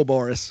the show,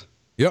 Boris.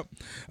 Yep.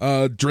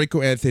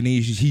 Draco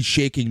Anthony, he's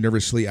shaking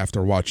nervously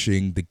after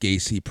watching the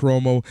Gacy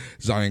promo.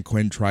 Zion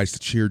Quinn tries to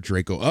cheer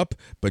Draco up,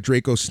 but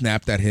Draco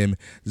snapped at him.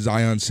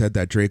 Zion said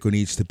that Draco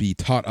needs to be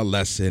taught a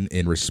lesson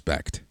in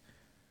respect.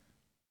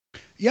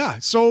 Yeah,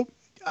 so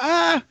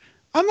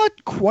I'm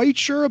not quite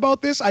sure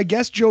about this. I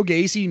guess Joe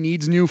Gacy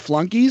needs new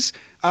flunkies.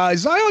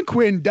 Zion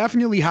Quinn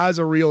definitely has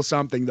a real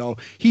something, though.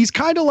 He's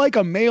kind of like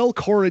a male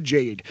Cora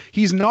Jade.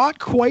 He's not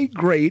quite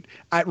great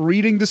at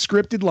reading the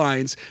scripted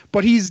lines,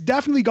 but he's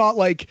definitely got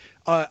like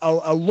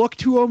a look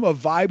to him, a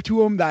vibe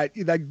to him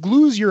that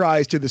glues your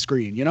eyes to the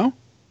screen, you know?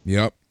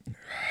 Yep.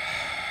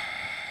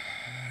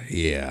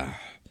 Yeah.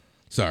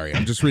 Sorry,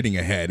 I'm just reading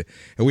ahead.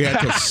 And we had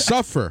to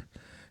suffer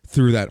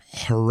through that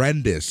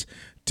horrendous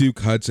Duke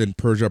Hudson,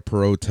 Persia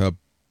Perota,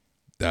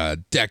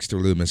 Dexter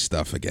Lumis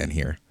stuff again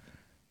here.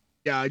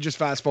 Yeah, I just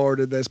fast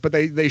forwarded this, but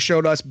they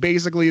showed us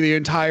basically the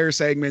entire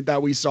segment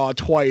that we saw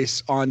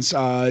twice on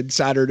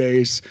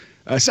Saturday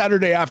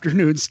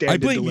afternoon Stand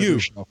and Deliver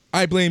show.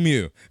 I blame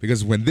you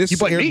because when this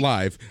aired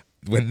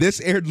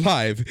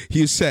live,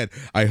 you said,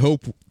 "I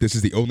hope this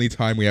is the only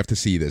time we have to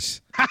see this."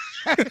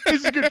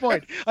 It's a good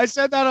point. I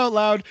said that out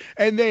loud,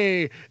 and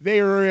they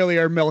really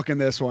are milking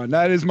this one.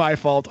 That is my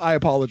fault. I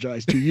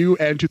apologize to you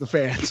and to the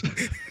fans.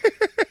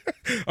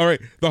 All right.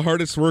 The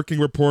hardest working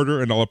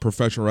reporter in all of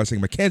professional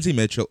wrestling, Mackenzie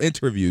Mitchell,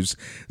 interviews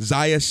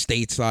Zaya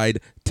stateside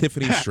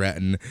Tiffany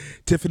Stratton.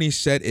 Tiffany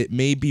said it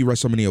may be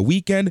WrestleMania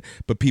weekend,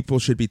 but people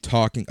should be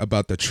talking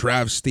about the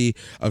travesty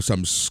of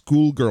some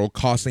schoolgirl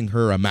costing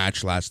her a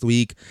match last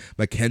week.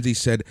 Mackenzie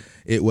said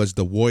it was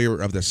the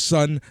Warrior of the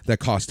Sun that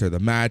cost her the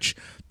match.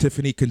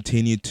 Tiffany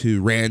continued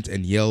to rant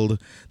and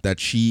yelled that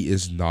she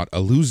is not a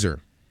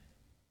loser.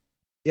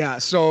 Yeah,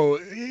 so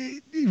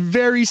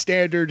very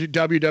standard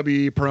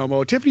WWE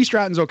promo. Tiffany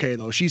Stratton's okay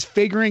though. She's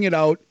figuring it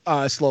out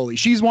slowly.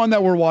 She's one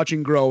that we're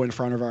watching grow in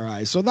front of our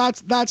eyes. So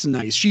that's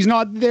nice. She's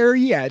not there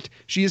yet.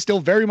 She is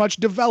still very much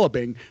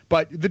developing,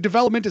 but the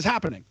development is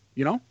happening,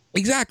 you know?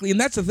 Exactly, and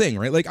that's the thing,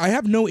 right? Like I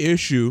have no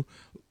issue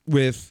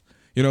with,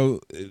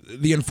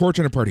 the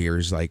unfortunate part here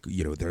is like,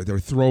 they're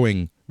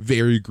throwing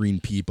very green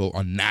people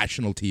on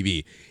national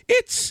TV.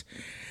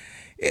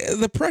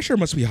 The pressure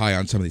must be high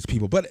on some of these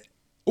people, but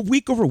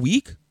week over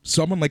week,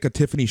 someone like a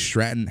Tiffany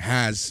Stratton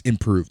has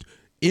improved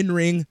in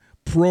ring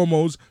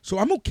promos. So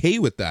I'm okay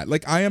with that.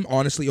 Like, I am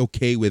honestly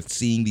okay with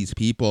seeing these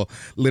people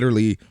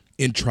literally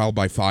in trial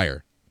by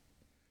fire.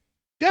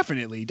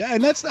 Definitely.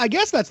 And I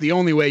guess that's the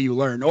only way you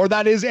learn, or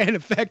that is an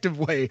effective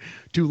way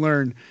to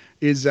learn,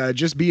 is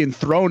just being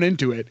thrown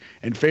into it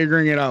and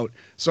figuring it out.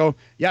 So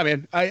yeah,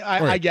 man,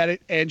 I get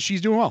it. And she's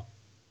doing well.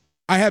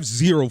 I have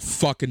zero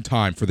fucking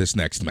time for this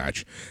next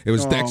match. It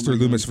was Dexter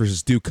Lumis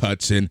versus Duke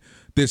Hudson.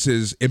 This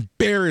is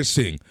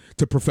embarrassing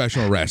to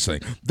professional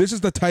wrestling. This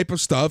is the type of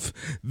stuff.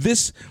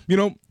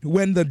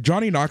 When the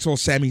Johnny Knoxville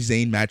Sami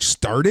Zayn match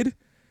started,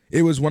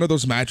 it was one of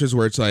those matches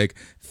where it's like,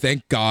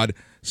 thank God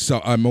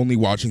I'm only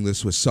watching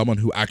this with someone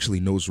who actually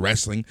knows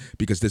wrestling,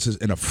 because this is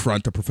an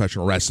affront to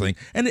professional wrestling.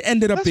 And it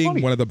ended up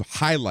being one of the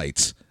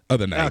highlights of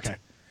the night. Okay.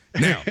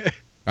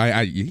 Now,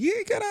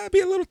 you gotta be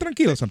a little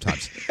tranquilo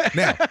sometimes.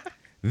 Now,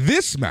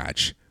 this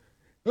match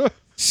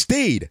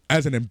stayed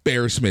as an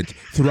embarrassment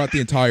throughout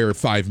the entire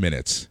 5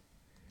 minutes.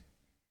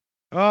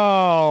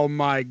 Oh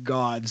my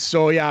God.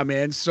 So yeah,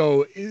 man.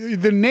 So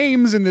the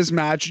names in this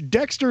match,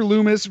 Dexter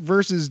Lumis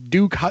versus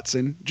Duke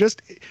Hudson.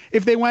 Just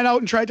if they went out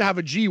and tried to have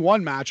a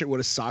G1 match, it would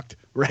have sucked,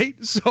 right?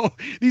 So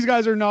these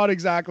guys are not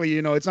exactly,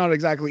 it's not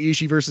exactly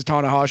Ishii versus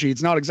Tanahashi.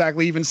 It's not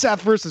exactly even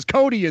Seth versus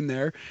Cody in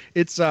there.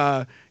 It's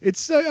a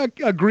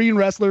green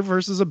wrestler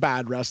versus a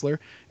bad wrestler.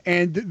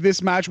 And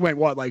this match went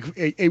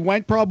it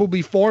went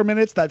probably 4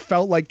 minutes that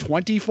felt like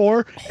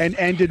 24, and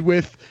ended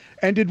with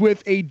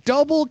a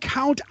double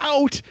count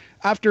out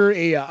after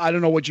I don't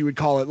know what you would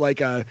call it,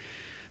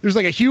 there's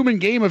like a human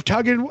game of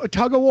tug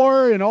of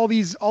war, and all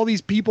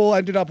these people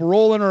ended up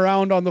rolling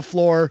around on the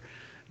floor,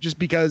 just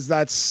because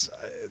that's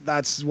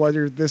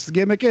what this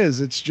gimmick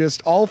is. It's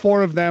just all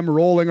four of them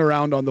rolling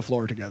around on the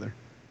floor together.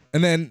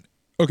 And then,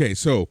 okay,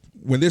 so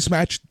when this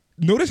match,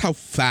 notice how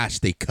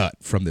fast they cut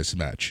from this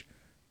match.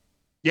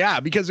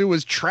 Yeah, because it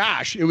was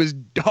trash. It was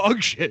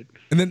dog shit.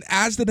 And then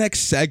as the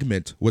next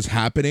segment was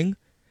happening,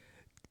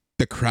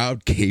 the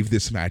crowd gave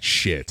this match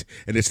shit.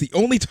 And it's the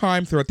only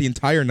time throughout the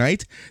entire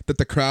night that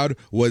the crowd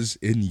was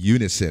in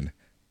unison.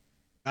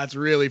 That's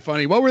really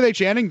funny. What were they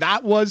chanting?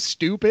 That was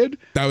stupid.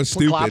 That was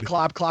stupid. Clap,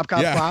 clap, clap,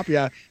 clap, clap.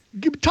 Yeah.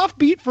 Tough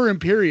beat for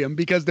Imperium,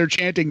 because they're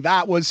chanting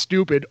that was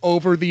stupid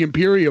over the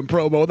Imperium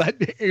promo that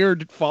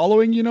aired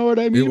following, you know what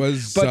I mean? It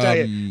was, but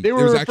they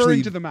were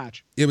referring to the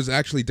match. It was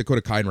actually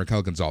Dakota Kai and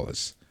Raquel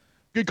Gonzalez.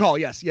 Good call.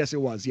 Yes, it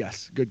was.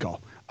 Yes, good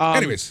call.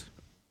 Anyways.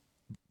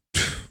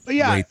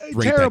 Yeah,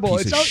 rate terrible.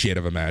 That piece of shit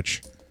of a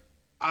match.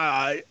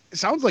 It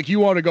sounds like you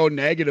want to go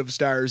negative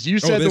stars. You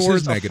said the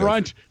words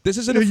affront. This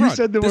is an affront. You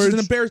said the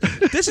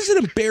words. This is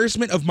an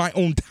embarrassment of my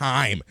own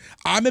time.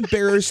 I'm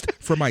embarrassed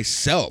for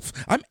myself.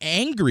 I'm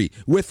angry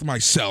with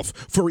myself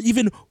for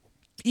even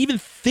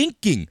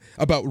thinking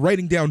about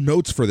writing down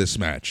notes for this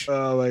match.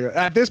 Oh my God.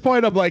 At this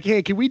point, I'm like,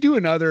 hey, can we do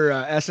another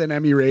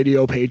SNME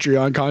Radio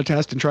Patreon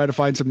contest and try to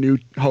find some new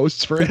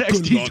hosts for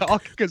NXT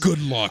Talk?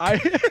 Good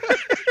luck.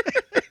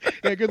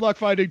 Yeah, good luck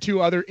finding two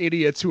other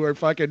idiots who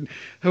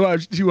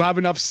have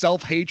enough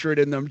self-hatred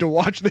in them to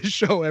watch this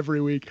show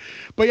every week.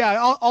 But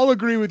yeah, I'll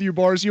agree with you,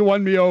 Boris. You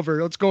won me over.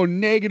 Let's go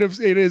negatives.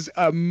 It is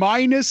a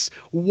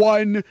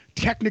 -1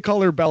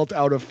 Technicolor belt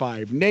out of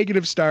 5.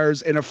 Negative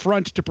stars, an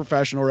affront to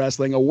professional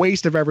wrestling, a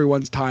waste of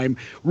everyone's time,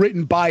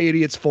 written by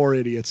idiots for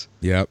idiots.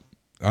 Yep.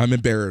 I'm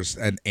embarrassed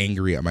and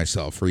angry at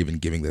myself for even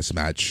giving this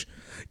match,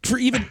 for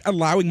even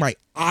allowing my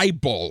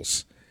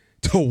eyeballs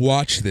to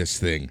watch this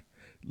thing.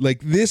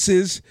 Like, this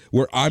is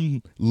where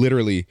I'm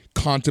literally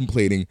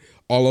contemplating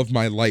all of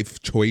my life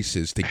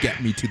choices to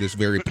get me to this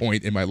very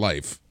point in my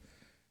life.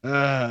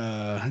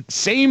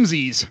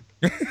 Samesies.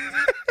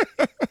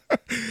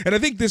 And I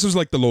think this was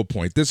like the low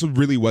point. This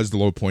really was the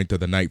low point of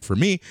the night for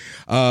me.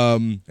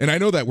 And I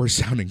know that we're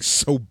sounding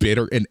so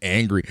bitter and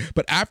angry,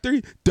 but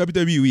after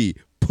WWE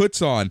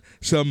puts on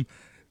some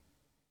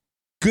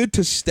good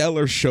to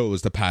stellar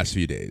shows the past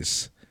few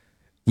days,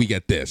 we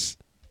get this.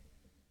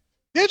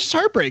 It's just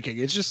heartbreaking.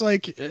 It's just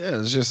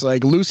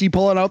like Lucy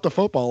pulling out the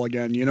football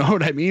again. You know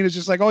what I mean? It's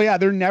just like, oh yeah,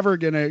 they're never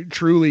gonna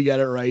truly get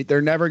it right. They're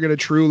never gonna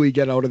truly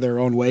get out of their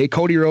own way.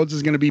 Cody Rhodes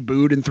is gonna be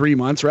booed in 3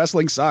 months.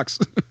 Wrestling sucks.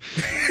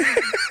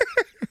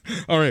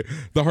 All right.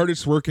 The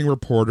hardest working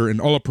reporter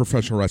in all of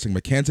professional wrestling,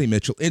 Mackenzie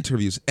Mitchell,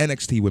 interviews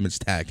NXT Women's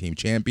Tag Team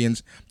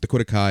Champions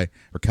Dakota Kai,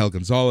 Raquel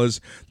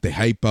Gonzalez. They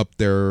hype up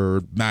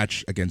their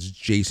match against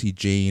JC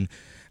Jane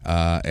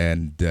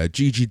and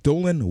Gigi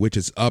Dolan, which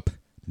is up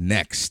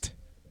next.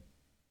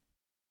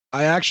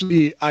 I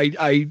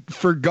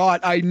forgot.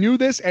 I knew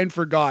this and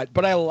forgot,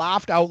 but I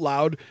laughed out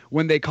loud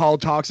when they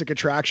called Toxic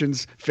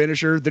Attraction's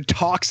finisher the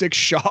Toxic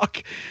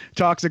Shock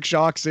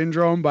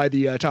Syndrome by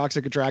the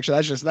Toxic Attraction.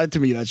 That to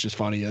me, that's just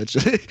funny. That's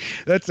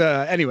just,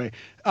 anyway.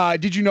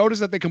 Did you notice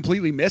that they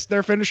completely missed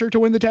their finisher to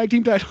win the tag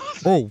team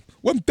titles? Oh,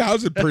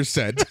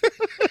 1,000%.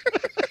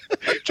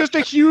 Just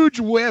a huge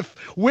whiff.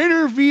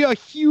 Winner via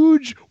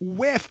huge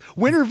whiff.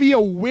 Winner via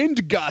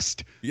wind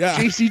gust. Yeah.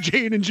 JC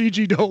Jane and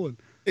Gigi Dolan.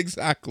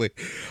 Exactly.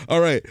 All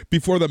right.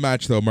 Before the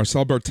match, though,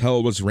 Marcel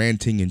Bartel was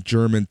ranting in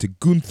German to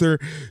Gunther.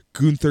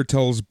 Gunther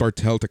tells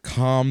Bartel to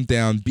calm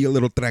down, be a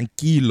little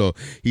tranquilo.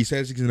 He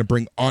says he's going to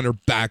bring honor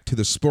back to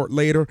the sport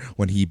later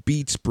when he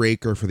beats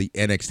Breakker for the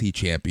NXT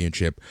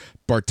Championship.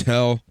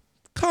 Bartel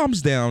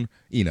calms down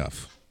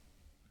enough.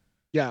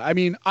 Yeah, I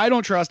mean, I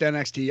don't trust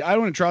NXT. I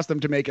don't trust them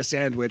to make a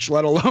sandwich,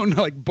 let alone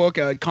like book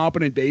a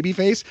competent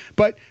babyface.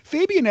 But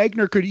Fabian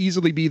Aichner could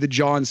easily be the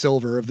John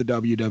Silver of the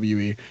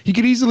WWE. He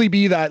could easily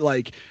be that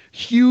like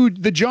huge,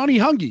 the Johnny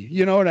Hungy.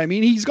 You know what I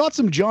mean? He's got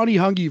some Johnny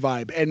Hungy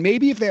vibe. And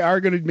maybe if they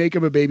are going to make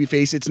him a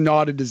babyface, it's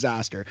not a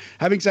disaster.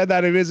 Having said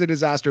that, it is a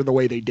disaster the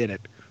way they did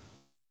it.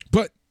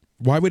 But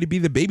why would he be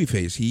the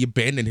babyface? He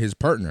abandoned his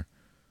partner.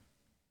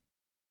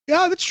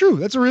 Yeah, that's true.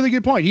 That's a really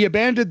good point. He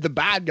abandoned the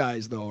bad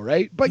guys, though,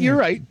 right? But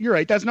yeah. You're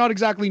right. That's not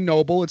exactly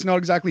noble. It's not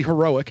exactly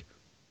heroic.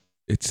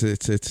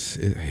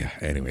 Yeah.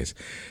 Anyways,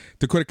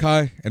 Dakota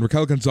Kai and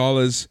Raquel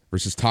Gonzalez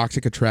versus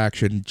Toxic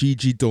Attraction,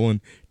 Gigi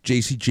Dolan,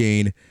 JC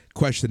Jane,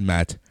 question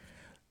Matt.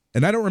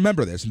 And I don't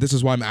remember this, and this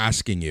is why I'm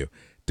asking you.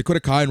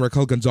 Dakota Kai and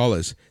Raquel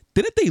Gonzalez,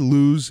 didn't they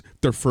lose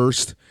their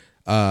first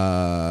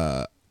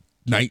night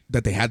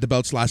that they had the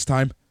belts last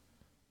time?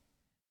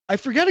 I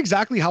forget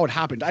exactly how it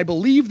happened. I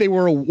believe they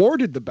were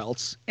awarded the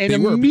belts and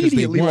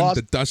immediately they won lost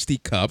the Dusty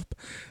Cup.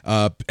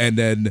 And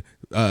then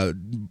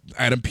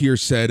Adam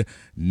Pearce said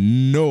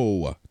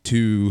no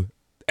to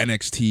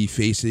NXT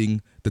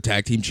facing the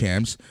tag team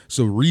champs.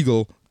 So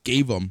Regal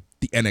gave them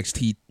the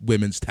NXT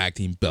women's tag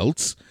team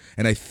belts.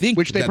 And I think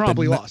which they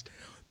probably lost.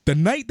 The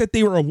night that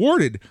they were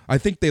awarded, I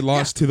think they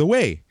lost to The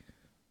Way.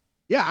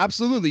 Yeah,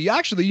 absolutely.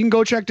 Actually, you can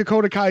go check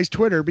Dakota Kai's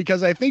Twitter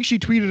because I think she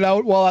tweeted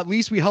out, well, at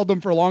least we held them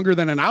for longer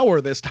than an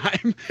hour this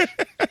time.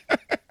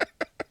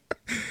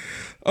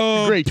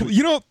 Great tweet.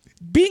 You know,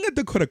 being a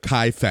Dakota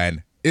Kai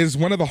fan is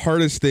one of the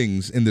hardest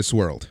things in this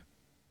world.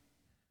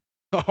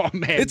 Oh,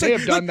 man. They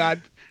have done that.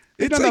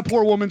 They've done that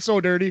poor woman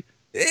so dirty.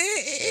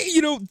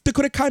 You know,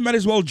 Dakota Kai might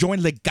as well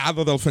join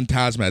Legado del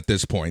Fantasma at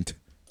this point.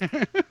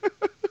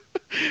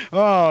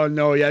 Oh,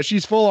 no. Yeah,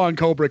 she's full on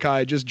Cobra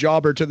Kai. Just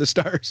job her to the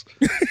stars.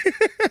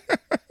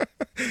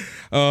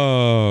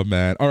 Oh,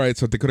 man. All right,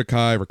 so Dakota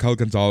Kai, Raquel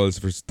Gonzalez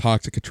versus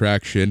Toxic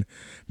Attraction.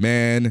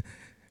 Man,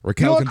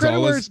 Raquel Gonzalez. Credit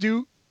where it's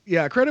due.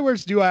 Yeah, credit where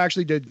it's due. I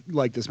actually did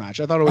like this match.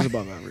 I thought it was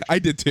above average. I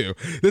did too.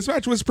 This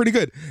match was pretty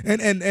good.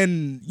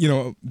 And you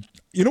know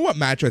what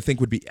match I think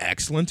would be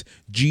excellent?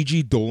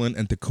 Gigi Dolan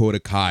and Dakota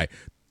Kai.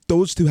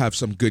 Those two have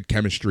some good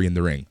chemistry in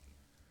the ring.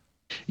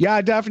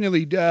 Yeah,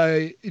 definitely.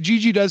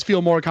 Gigi does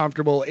feel more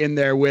comfortable in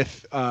there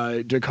with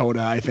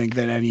Dakota, I think,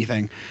 than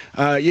anything.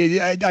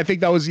 I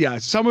think that was,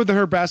 some of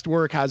her best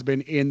work has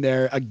been in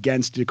there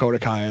against Dakota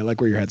Kai. I like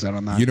where your head's at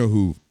on that. You know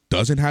who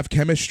doesn't have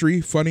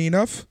chemistry, funny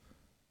enough?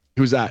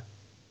 Who's that?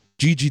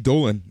 Gigi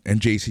Dolan and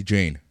JC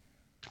Jane.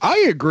 I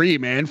agree,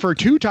 man. For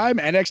two-time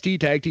NXT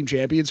Tag Team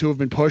Champions who have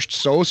been pushed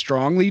so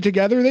strongly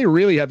together, they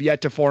really have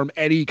yet to form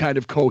any kind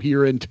of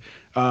coherent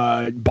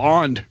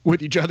bond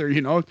with each other,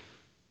 you know?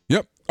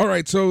 Yep. All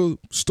right, so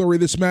story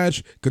of this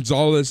match,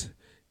 Gonzalez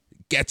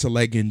gets a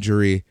leg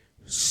injury,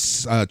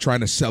 trying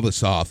to sell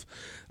this off.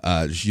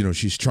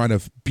 She's trying to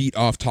beat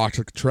off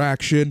Toxic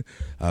Attraction,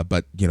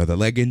 but, the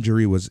leg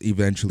injury was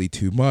eventually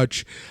too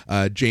much.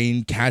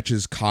 Jane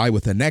catches Kai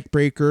with a neck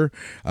breaker.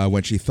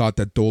 When she thought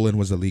that Dolan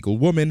was a legal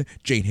woman,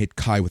 Jane hit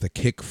Kai with a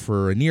kick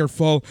for a near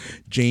fall.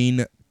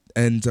 Jane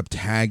ends up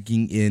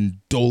tagging in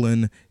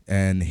Dolan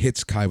and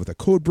hits Kai with a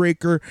code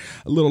breaker.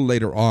 A little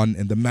later on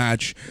in the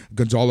match,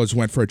 Gonzalez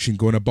went for a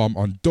Chingona bomb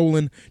on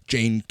Dolan.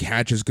 Jane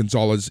catches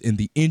Gonzalez in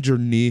the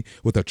injured knee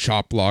with a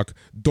chop block.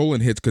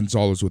 Dolan hits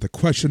Gonzalez with a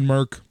question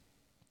mark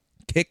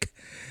kick.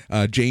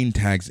 Jane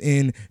tags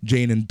in.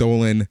 Jane and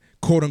Dolan,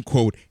 quote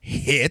unquote,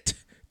 hit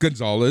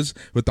Gonzalez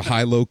with the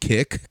high-low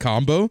kick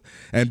combo,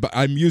 but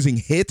I'm using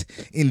hit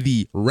in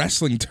the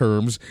wrestling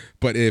terms,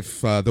 but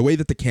if the way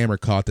that the camera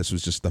caught this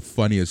was just the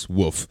funniest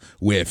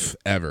whiff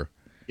ever.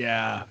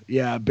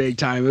 Yeah, big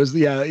time. It was,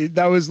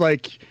 that was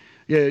like,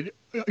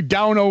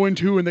 down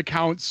 0-2 in the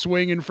count,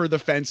 swinging for the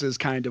fences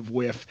kind of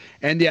whiff.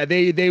 And yeah,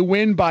 they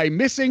win by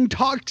missing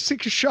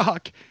Toxic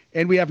Shock.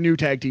 And we have new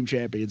tag team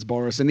champions,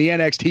 Boris, in the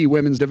NXT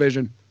women's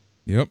division.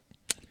 Yep.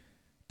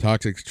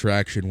 Toxic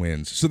Attraction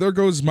wins. So there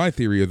goes my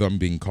theory of them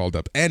being called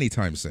up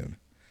anytime soon.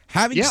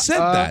 Having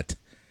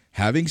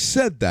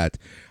said that,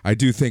 I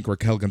do think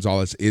Raquel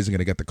Gonzalez is going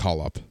to get the call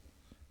up.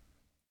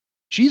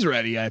 She's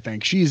ready, I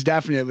think. She's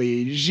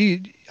definitely,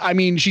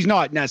 she's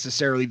not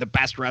necessarily the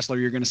best wrestler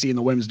you're going to see in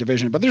the women's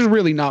division, but there's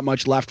really not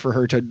much left for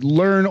her to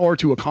learn or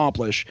to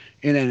accomplish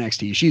in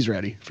NXT. She's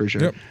ready, for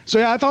sure. Yep. So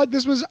yeah, I thought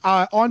this was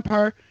on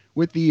par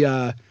with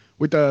the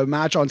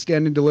match on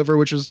Stand and Deliver,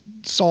 which is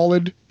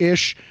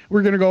solid-ish.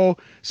 We're going to go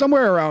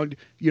somewhere around,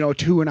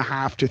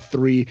 2.5 to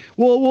 3.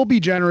 We'll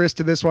be generous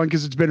to this one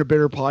because it's been a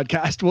bitter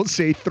podcast. We'll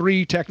say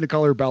 3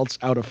 Technicolor belts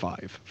out of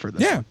 5 for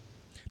this one.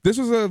 This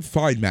was a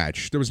fine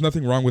match. There was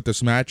nothing wrong with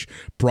this match.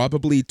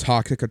 Probably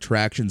Toxic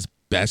Attraction's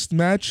best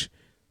match?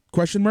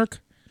 Question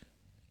mark?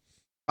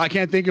 I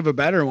can't think of a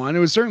better one. It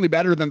was certainly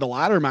better than the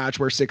ladder match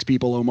where 6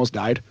 people almost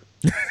died.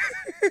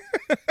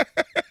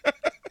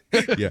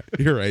 Yeah,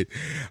 you're right.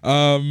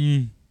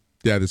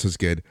 Yeah, this was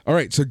good. All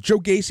right, so Joe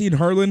Gacy and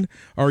Harlan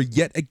are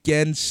yet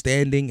again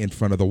standing in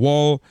front of the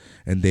wall,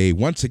 and they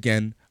once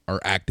again are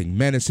acting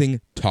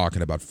menacing,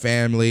 talking about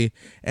family,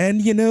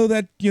 and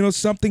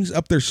something's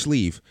up their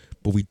sleeve,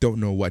 but we don't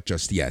know what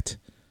just yet.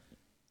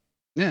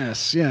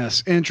 Yes,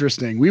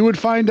 interesting. We would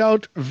find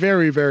out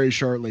very, very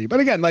shortly.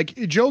 But again, like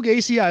Joe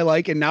Gacy, I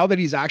like, and now that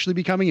he's actually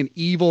becoming an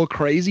evil,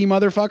 crazy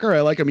motherfucker,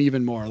 I like him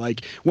even more.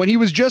 Like when he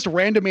was just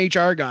random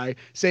HR guy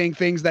saying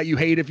things that you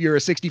hate if you're a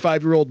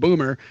 65-year-old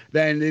boomer,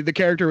 then the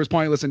character was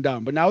pointless and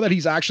dumb. But now that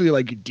he's actually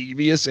like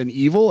devious and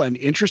evil and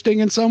interesting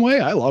in some way,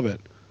 I love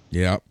it.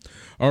 Yeah.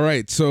 All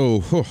right.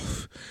 So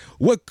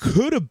what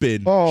could have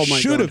been,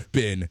 should have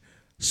been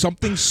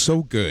something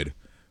so good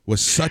was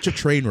such a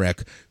train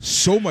wreck,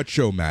 so much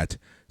show, Matt,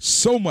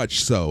 so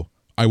much so,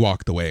 I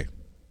walked away.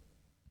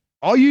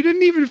 Oh, you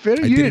didn't even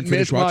finish? You didn't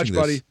miss much,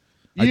 buddy.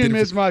 You didn't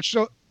miss much.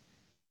 So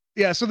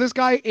this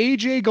guy,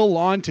 AJ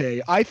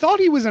Galante, I thought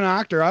he was an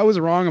actor. I was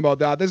wrong about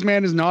that. This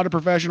man is not a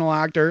professional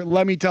actor.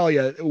 Let me tell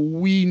you,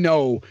 we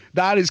know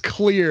that is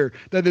clear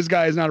that this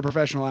guy is not a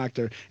professional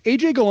actor.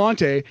 AJ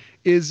Galante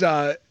is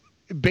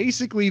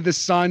basically the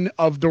son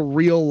of the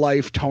real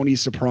life Tony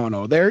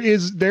Soprano. There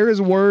is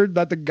word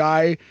that the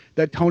guy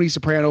that Tony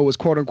Soprano was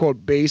quote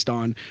unquote based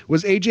on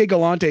was AJ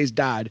Galante's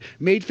dad,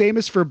 made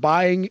famous for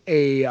buying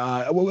it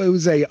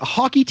was a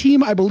hockey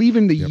team, I believe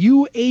in the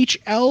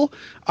UHL.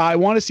 I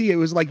want to see, it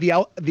was like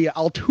the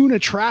Altoona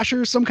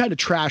Trashers, some kind of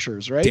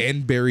Trashers, right?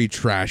 Danbury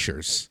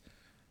Trashers.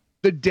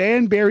 The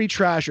Danbury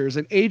Trashers,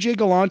 and AJ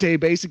Galante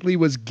basically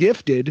was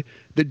gifted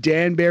the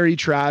Danbury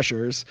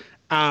Trashers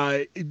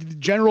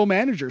general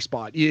manager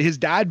spot. His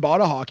dad bought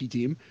a hockey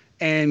team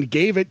and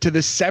gave it to the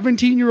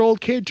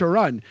 17-year-old kid to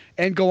run.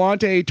 And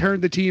Galante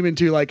turned the team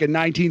into like a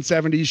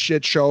 1970s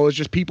shit show. It was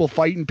just people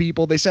fighting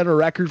people. They set a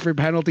record for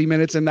penalty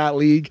minutes in that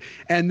league.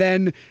 And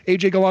then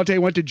AJ Galante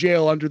went to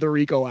jail under the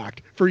RICO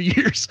Act for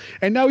years.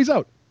 And now he's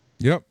out.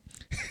 Yep.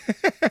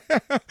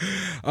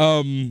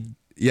 Because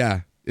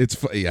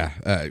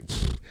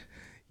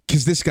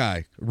this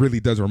guy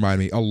really does remind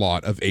me a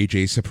lot of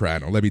AJ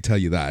Soprano. Let me tell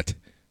you that.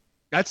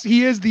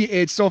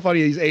 It's so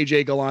funny he's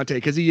AJ Galante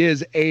because he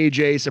is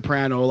AJ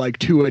Soprano, like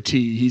to a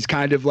T. He's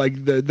kind of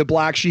like the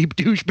black sheep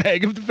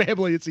douchebag of the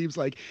family, it seems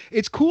like.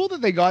 It's cool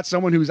that they got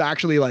someone who's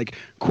actually like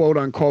quote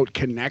unquote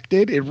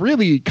connected. It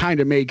really kind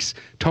of makes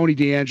Tony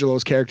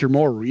D'Angelo's character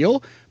more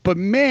real. But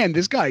man,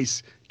 this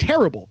guy's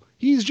terrible.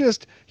 He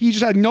just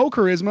had no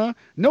charisma,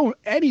 no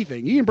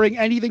anything. He didn't bring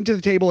anything to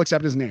the table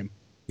except his name.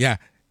 Yeah.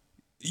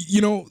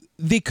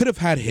 They could have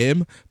had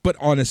him, but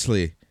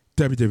honestly,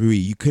 WWE,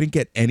 you couldn't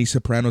get any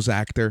Sopranos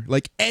actor,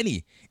 like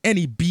any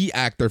B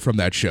actor from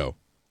that show.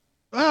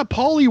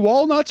 Paulie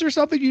Walnuts or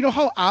something. You know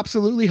how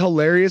absolutely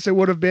hilarious it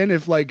would have been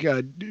if like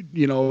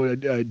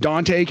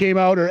Dante came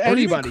out or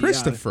anybody. Even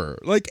Christopher,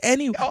 like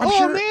any.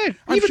 Man,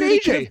 even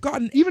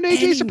AJ, even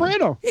AJ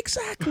Soprano.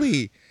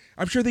 Exactly.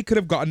 I'm sure they could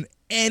have gotten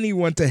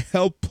anyone to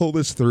help pull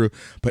this through,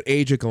 but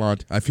AJ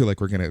Galante, I feel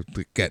like we're gonna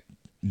get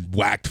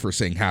whacked for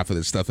saying half of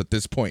this stuff at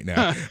this point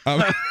now.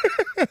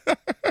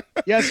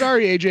 Yeah,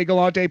 sorry, AJ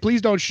Galante.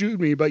 Please don't shoot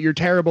me, but you're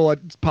terrible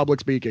at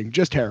public speaking.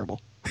 Just terrible.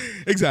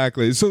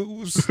 Exactly.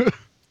 So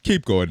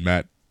keep going,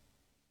 Matt.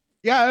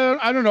 Yeah,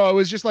 I don't know. It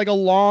was just like a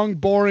long,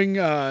 boring...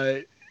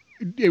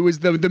 it was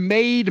the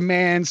made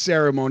man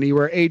ceremony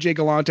where AJ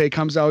Galante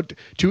comes out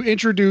to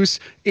introduce,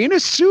 in a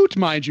suit,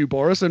 mind you,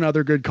 Boris,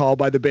 another good call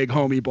by the big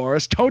homie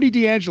Boris, Tony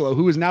D'Angelo,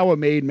 who is now a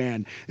made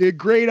man. A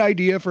great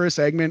idea for a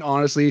segment,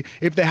 honestly.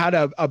 If they had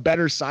a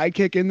better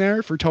sidekick in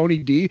there for Tony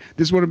D,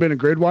 this would have been a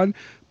good one.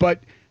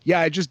 But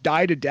yeah, it just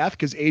died a death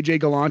because AJ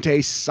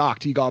Galante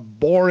sucked. He got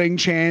boring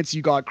chants.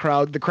 You got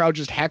the crowd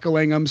just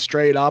heckling him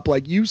straight up.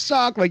 Like, you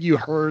suck. Like, you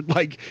heard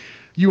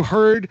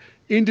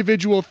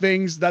individual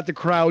things that the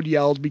crowd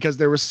yelled because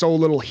there was so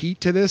little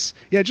heat to this.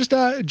 Yeah, just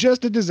a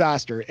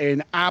disaster,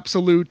 an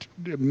absolute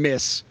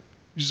miss.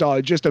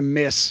 Just a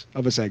miss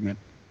of a segment.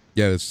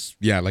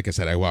 Yeah, like I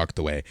said, I walked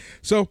away.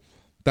 So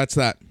that's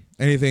that.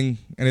 Anything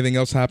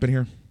else happen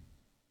here?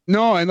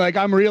 No, and like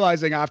I'm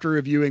realizing after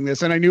reviewing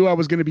this, and I knew I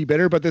was going to be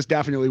bitter, but this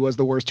definitely was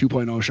the worst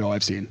 2.0 show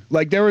I've seen.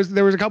 Like there was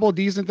a couple of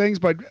decent things,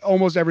 but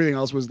almost everything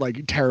else was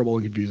like terrible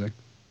and confusing.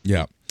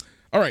 Yeah.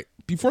 All right.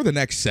 Before the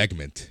next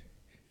segment,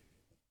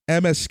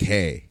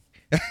 MSK.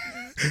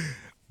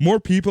 More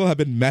people have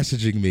been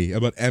messaging me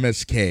about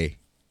MSK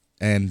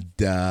and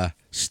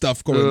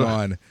stuff going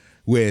on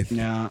with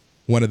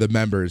one of the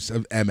members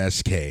of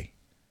MSK.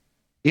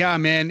 Yeah,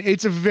 man,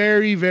 it's a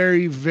very,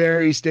 very,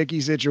 very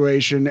sticky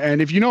situation.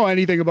 And if you know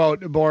anything about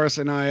Boris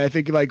and I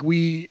think like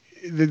the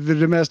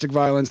domestic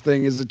violence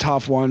thing is a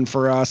tough one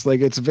for us. Like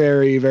it's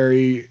very,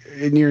 very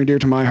near and dear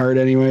to my heart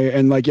anyway.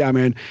 And like, yeah,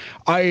 man,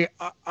 I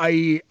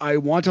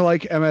want to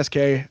like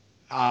MSK.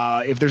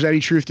 If there's any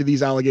truth to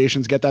these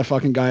allegations, get that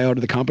fucking guy out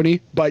of the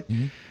company. But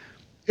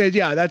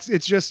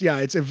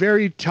it's a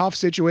very tough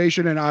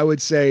situation. And I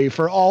would say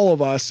for all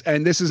of us,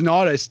 and this is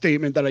not a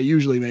statement that I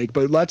usually make,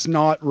 but let's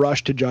not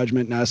rush to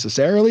judgment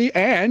necessarily.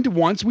 And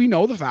once we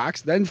know the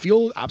facts, then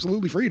feel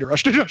absolutely free to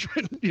rush to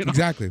judgment. You know?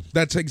 Exactly.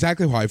 That's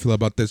exactly how I feel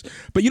about this.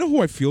 But you know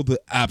who I feel the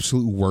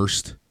absolute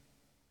worst?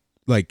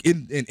 Like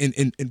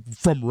in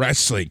from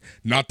wrestling,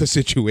 not the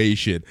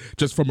situation,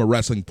 just from a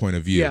wrestling point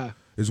of view,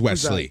 is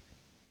Wesley.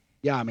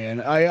 Yeah, man,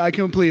 I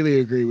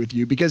completely agree with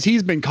you because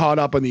he's been caught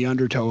up in the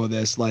undertow of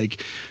this.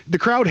 Like the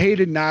crowd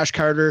hated Nash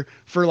Carter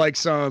for like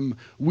some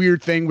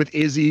weird thing with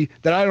Izzy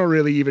that I don't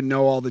really even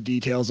know all the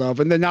details of.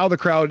 And then now the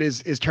crowd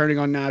is turning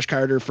on Nash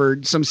Carter for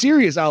some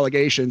serious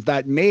allegations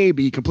that may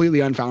be completely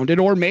unfounded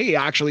or may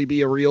actually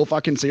be a real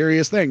fucking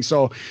serious thing.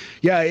 So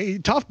yeah,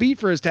 tough beat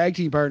for his tag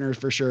team partners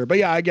for sure. But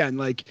yeah, again,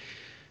 like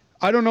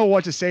I don't know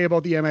what to say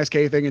about the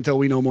MSK thing until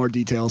we know more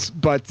details.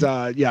 But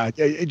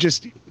it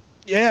just...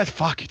 Yeah,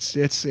 fuck. It's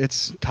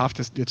tough.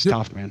 It's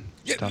tough, man.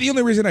 Yeah, tough. The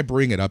only reason I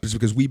bring it up is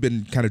because we've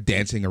been kind of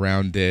dancing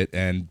around it,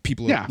 and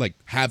people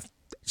have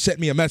sent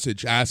me a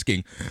message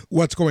asking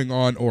what's going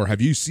on, or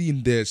have you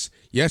seen this?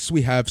 Yes,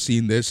 we have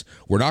seen this.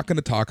 We're not going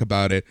to talk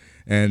about it,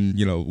 and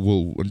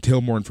we'll until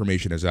more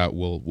information is out.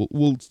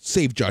 We'll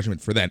save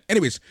judgment for then.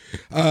 Anyways,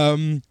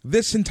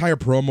 this entire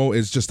promo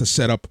is just to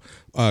set up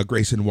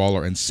Grayson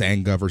Waller and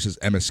Sangha versus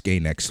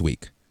MSK next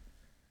week.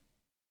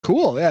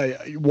 Cool. Yeah.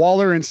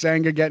 Waller and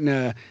Sangha getting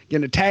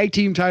a tag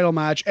team title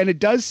match. And it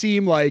does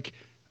seem like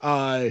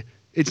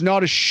it's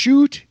not a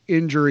shoot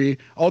injury,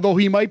 although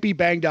he might be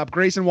banged up.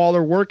 Grayson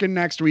Waller working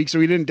next week, so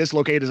he didn't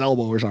dislocate his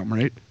elbow or something,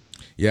 right?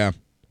 Yeah.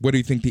 What do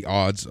you think the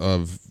odds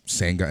of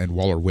Sangha and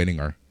Waller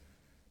winning are?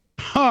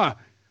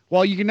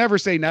 Well, you can never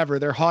say never.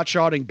 They're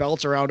hot-shotting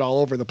belts around all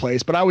over the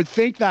place. But I would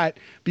think that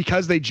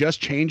because they just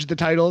changed the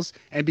titles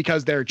and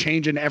because they're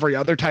changing every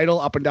other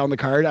title up and down the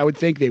card, I would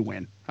think they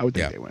win.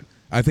 They win.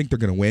 I think they're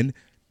going to win,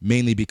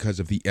 mainly because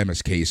of the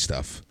MSK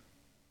stuff.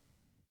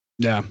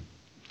 Yeah.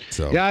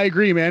 So yeah, I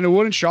agree, man. It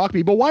wouldn't shock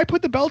me. But why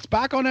put the belts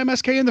back on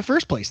MSK in the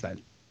first place then?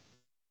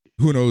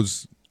 Who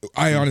knows?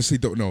 I honestly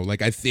don't know.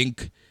 Like, I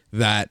think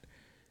that,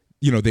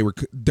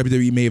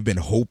 WWE may have been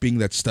hoping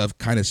that stuff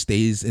kind of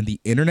stays in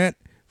the internet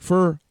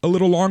for a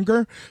little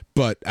longer.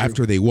 But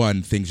after they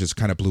won, things just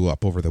kind of blew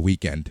up over the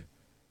weekend.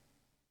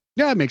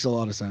 Yeah, it makes a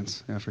lot of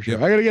sense. Yeah, for sure.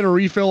 Yep. I got to get a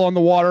refill on the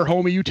water,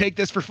 homie. You take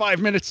this for 5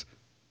 minutes.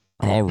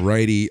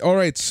 Alrighty. All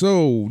right.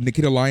 So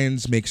Nikita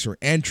Lyons makes her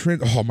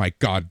entrance. Oh my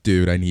God,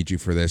 dude. I need you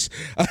for this.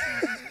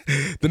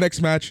 The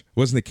next match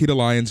was Nikita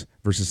Lyons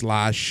versus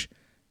Lash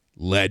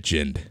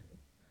Legend.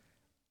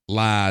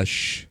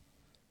 Lash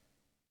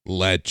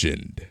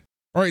Legend.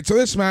 All right. So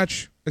this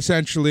match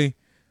essentially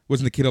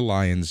was Nikita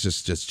Lyons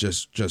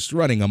just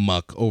running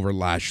amok over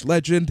Lash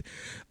Legend.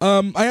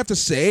 I have to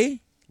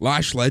say,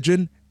 Lash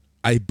Legend,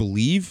 I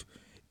believe,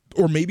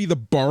 or maybe the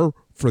bar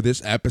for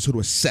this episode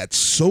was set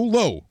so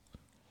low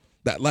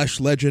that Lash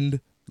Legend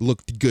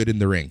looked good in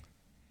the ring.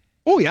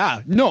 Oh,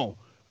 yeah. No.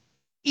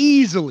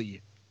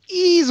 Easily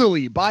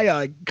by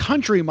a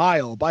country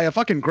mile, by a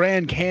fucking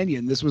Grand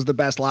Canyon, this was the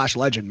best Lash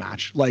Legend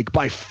match. Like,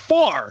 by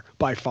far.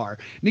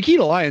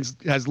 Nikita Lyons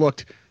has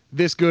looked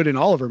this good in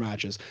all of her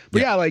matches.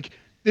 But yeah, like,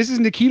 this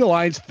is Nikita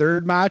Lyons'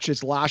 third match.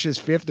 It's Lash's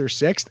fifth or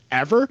sixth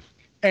ever.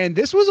 And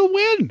this was a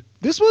win.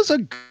 This was a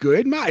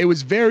good match. It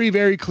was very,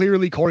 very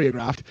clearly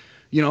choreographed.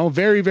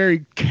 Very,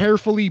 very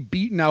carefully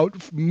beaten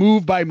out,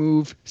 move by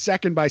move,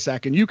 second by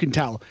second. You can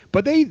tell.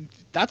 But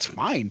that's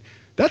fine.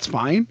 That's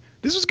fine.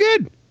 This was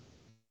good.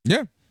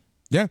 Yeah.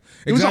 Yeah.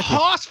 Exactly. It was a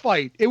hoss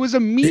fight. It was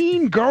a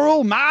mean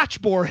girl match,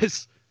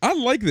 Boris. I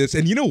like this.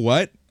 And you know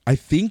what? I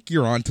think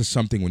you're onto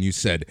something when you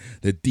said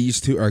that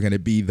these two are going to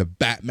be the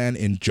Batman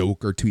and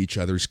Joker to each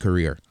other's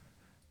career.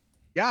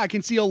 Yeah, I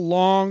can see a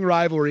long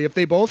rivalry. If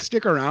they both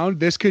stick around,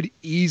 this could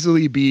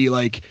easily be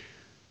like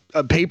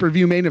a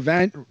pay-per-view main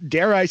event,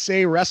 dare I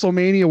say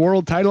WrestleMania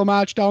world title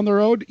match down the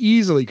road.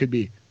 Easily could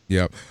be.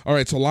 Yep. All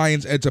right, so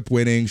Lyons ends up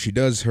winning. She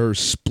does her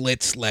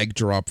splits leg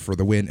drop for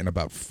the win in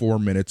about 4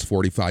 minutes,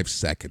 45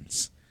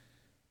 seconds.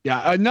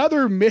 Yeah,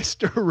 another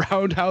missed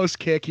roundhouse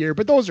kick here,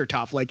 but those are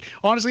tough. Like,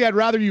 honestly, I'd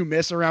rather you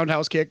miss a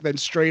roundhouse kick than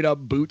straight up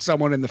boot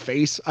someone in the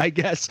face, I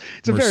guess.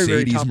 It's a very, very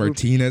Mercedes tough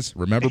Martinez.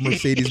 Remember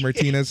Mercedes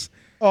Martinez?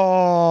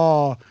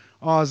 Oh,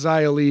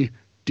 Xia Li,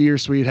 dear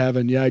sweet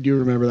heaven. Yeah, I do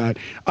remember that.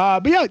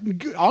 But yeah,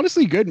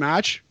 honestly, good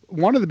match.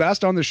 One of the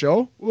best on the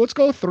show. Let's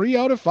go 3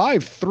 out of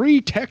 5.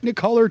 3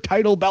 Technicolor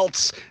title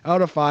belts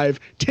out of 5.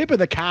 Tip of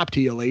the cap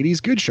to you,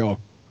 ladies. Good show.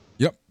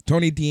 Yep.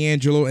 Tony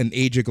D'Angelo and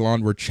AJ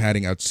Gallant were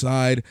chatting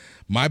outside.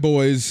 My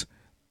boys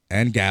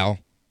and gal,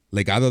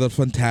 Legado del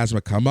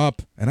Fantasma, come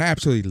up, and I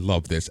absolutely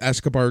love this.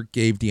 Escobar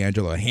gave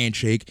D'Angelo a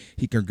handshake.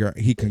 He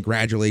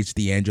congratulates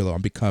D'Angelo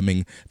on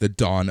becoming the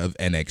Don of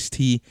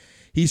NXT.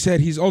 He said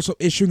he's also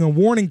issuing a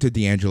warning to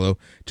D'Angelo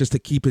just to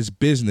keep his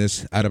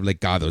business out of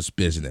Legado's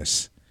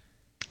business.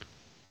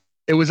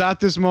 It was at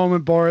this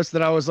moment, Boris,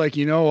 that I was like,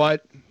 you know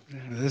what?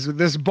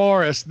 This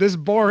Boris, this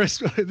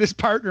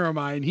partner of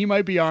mine, he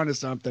might be onto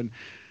something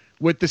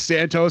with the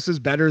Santos is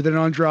better than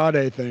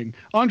Andrade thing.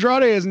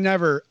 Andrade has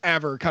never,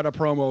 ever cut a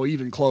promo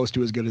even close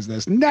to as good as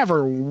this.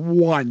 Never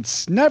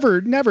once.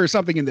 Never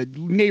something in the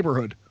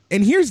neighborhood.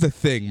 And here's the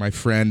thing, my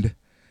friend.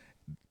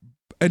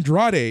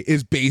 Andrade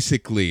is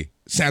basically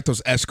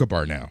Santos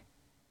Escobar now.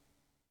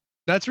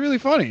 That's really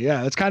funny.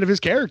 Yeah, that's kind of his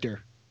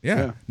character.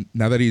 Yeah.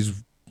 Now that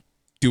he's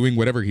doing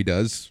whatever he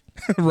does,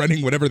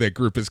 running whatever that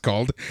group is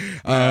called.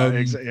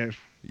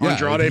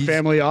 Andrade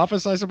Family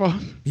Office, I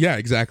suppose. Yeah,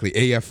 exactly.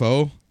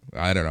 AFO.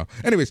 I don't know.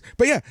 Anyways,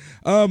 but yeah,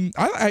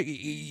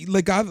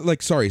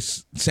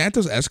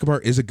 Santos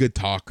Escobar is a good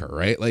talker,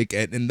 right? Like,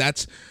 and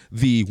that's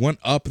the one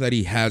up that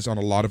he has on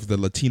a lot of the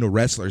Latino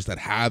wrestlers that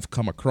have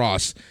come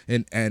across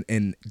in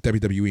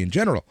WWE in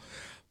general.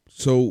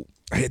 So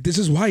this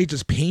is why it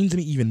just pains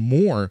me even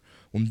more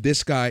when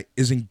this guy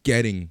isn't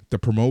getting the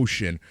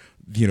promotion,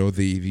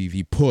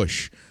 the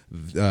push,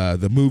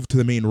 the move to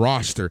the main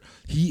roster.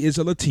 He is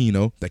a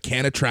Latino that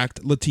can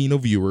attract Latino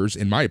viewers,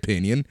 in my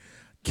opinion,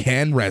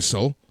 can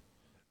wrestle,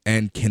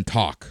 and can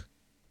talk.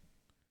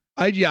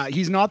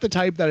 He's not the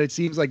type that it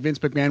seems like Vince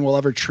McMahon will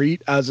ever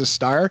treat as a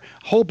star.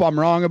 Hope I'm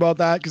wrong about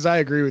that, because I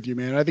agree with you,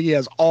 man. I think he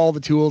has all the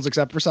tools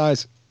except for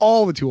size.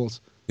 All the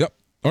tools. Yep.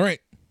 All right.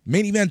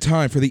 Main event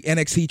time for the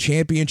NXT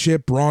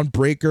Championship. Braun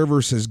Breaker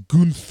versus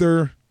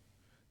Gunther.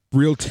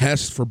 Real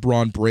test for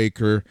Braun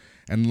Breaker.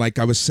 And like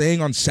I was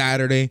saying on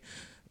Saturday,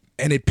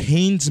 and it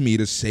pains me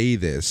to say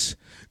this,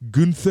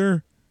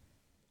 Gunther,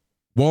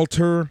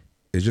 Walter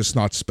is just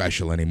not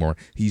special anymore.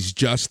 He's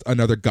just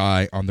another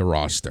guy on the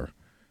roster.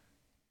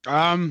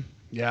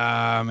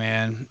 Yeah,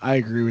 man, I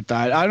agree with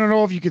that. I don't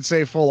know if you could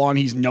say full on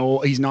he's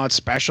not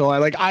special.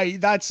 It's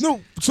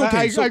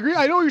okay. I agree.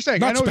 I know what you're saying.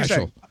 Not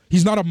special.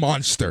 He's not a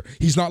monster.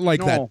 He's not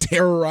like that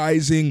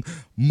terrorizing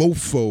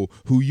mofo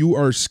who you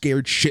are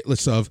scared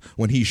shitless of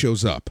when he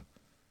shows up.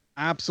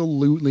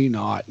 Absolutely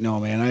not. No,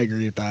 man, I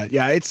agree with that.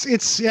 Yeah,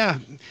 it's yeah.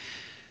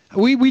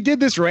 We did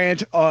this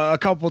rant a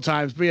couple of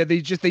times, but yeah,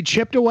 they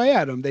chipped away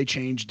at him. They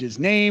changed his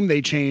name,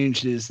 they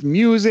changed his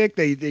music,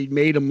 they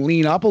made him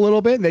lean up a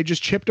little bit, and they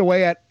just chipped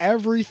away at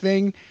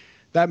everything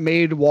that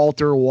made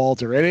Walter.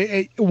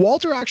 And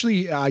Walter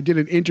actually, I did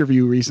an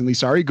interview recently,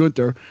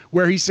 Gunther,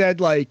 where he said,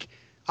 like,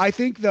 I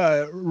think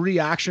the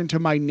reaction to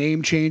my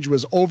name change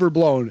was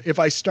overblown. If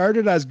I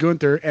started as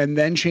Gunther and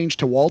then changed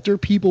to Walter,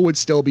 people would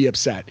still be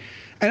upset.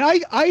 And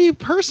I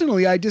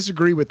personally, I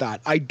disagree with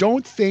that. I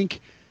don't think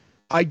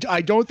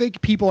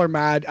people are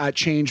mad at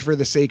change for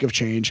the sake of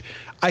change.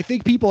 I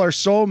think people are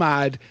so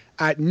mad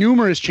at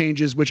numerous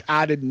changes which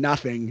added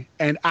nothing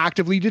and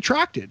actively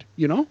detracted,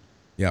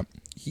 Yep.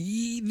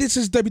 This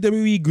is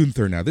WWE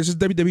Gunther now. This is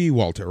WWE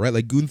Walter, right?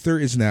 Like, Gunther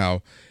is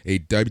now a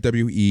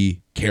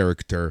WWE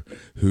character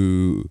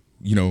who,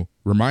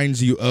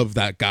 reminds you of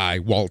that guy,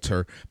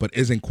 Walter, but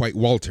isn't quite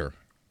Walter.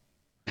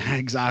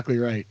 Exactly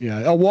right.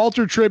 Yeah. A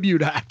Walter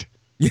tribute act.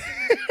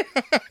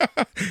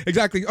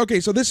 Exactly.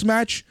 Okay, so this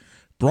match,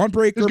 Braun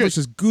Breaker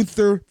versus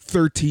Gunther,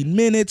 13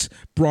 minutes.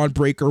 Braun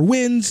Breaker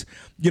wins.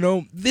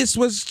 This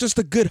was just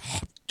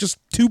just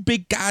two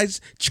big guys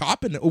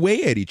chopping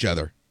away at each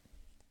other.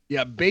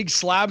 Yeah, big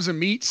slabs of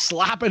meat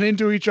slapping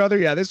into each other.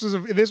 Yeah, this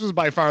was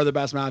by far the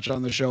best match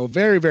on the show.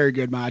 Very, very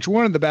good match.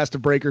 One of the best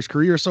of Breaker's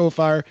career so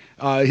far.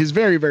 His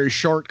very, very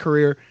short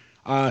career,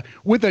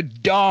 with a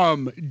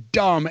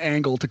dumb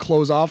angle to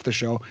close off the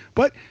show.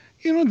 But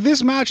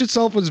this match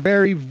itself was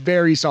very,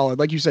 very solid.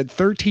 Like you said,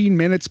 13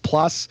 minutes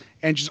plus,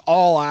 and just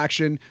all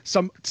action.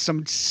 Some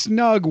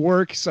snug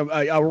work.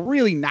 A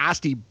really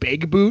nasty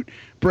big boot.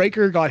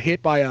 Breaker got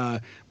hit by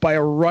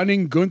a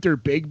running Gunther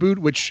big boot,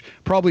 which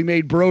probably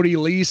made Brody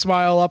Lee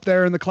smile up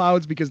there in the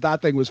clouds, because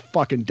that thing was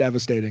fucking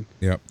devastating.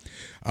 Yep.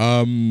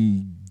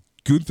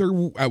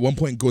 Gunther at one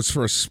point goes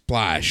for a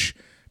splash.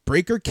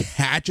 Breaker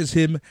catches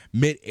him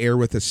mid-air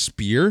with a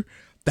spear.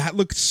 That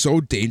looked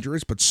so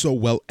dangerous, but so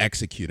well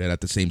executed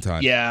at the same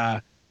time.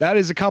 Yeah, that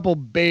is a couple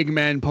big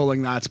men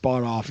pulling that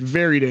spot off.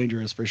 Very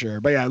dangerous for sure.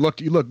 But yeah,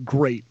 you look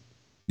great.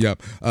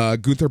 Yep.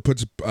 Gunther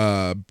puts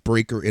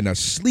Breaker in a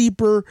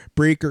sleeper.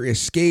 Breaker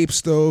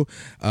escapes, though.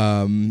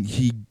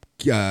 He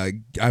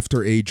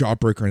after a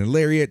jawbreaker and a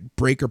lariat,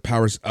 Breaker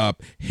powers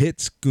up,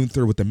 hits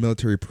Gunther with the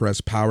military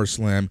press power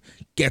slam,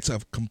 gets a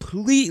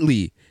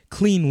completely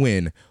clean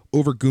win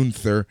over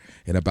Gunther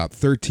in about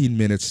 13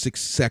 minutes, 6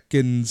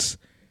 seconds.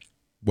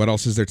 What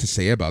else is there to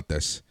say about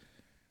this?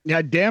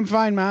 Yeah, damn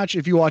fine match.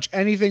 If you watch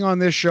anything on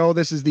this show,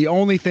 this is the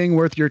only thing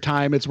worth your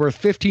time. It's worth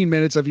 15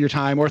 minutes of your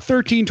time or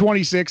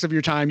 13:26 of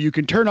your time. You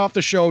can turn off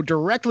the show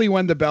directly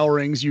when the bell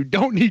rings. You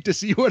don't need to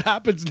see what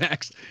happens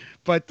next.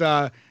 But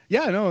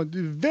yeah, no,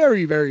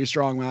 very, very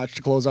strong match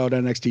to close out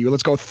NXT.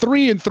 Let's go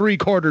 3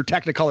 3/4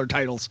 Technicolor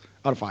titles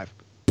out of 5.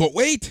 But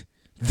wait,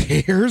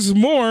 there's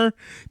more,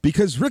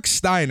 because Rick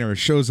Steiner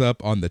shows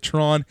up on the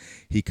Tron.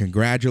 He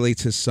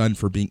congratulates his son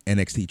for being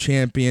NXT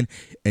champion,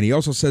 and he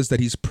also says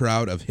that he's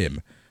proud of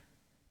him.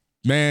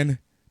 Man,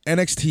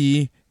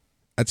 NXT,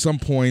 at some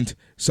point,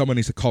 someone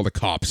needs to call the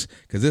cops,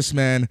 because this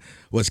man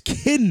was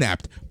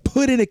kidnapped,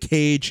 put in a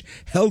cage,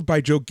 held by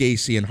Joe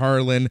Gacy and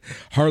Harlan.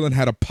 Harlan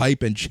had a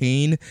pipe and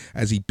chain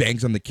as he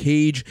bangs on the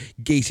cage.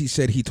 Gacy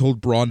said he told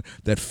Braun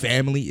that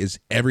family is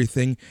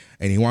everything,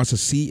 and he wants to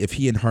see if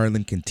he and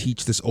Harlan can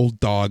teach this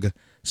old dog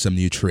some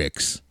new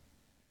tricks.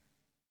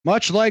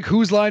 Much like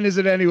Whose Line Is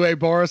It Anyway,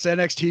 Boris?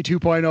 NXT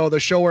 2.0, the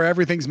show where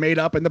everything's made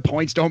up and the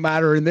points don't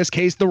matter. In this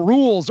case, the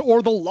rules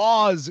or the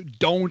laws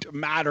don't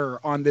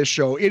matter on this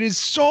show. It is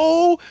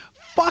so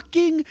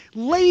fucking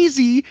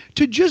lazy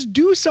to just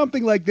do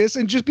something like this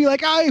and just be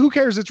like, who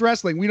cares? It's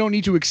wrestling. We don't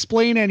need to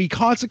explain any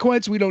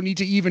consequence. We don't need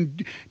to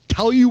even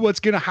tell you what's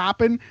going to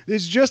happen.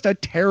 It's just a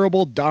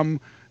terrible, dumb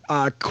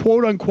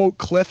quote unquote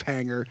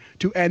cliffhanger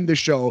to end the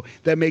show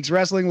that makes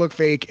wrestling look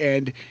fake.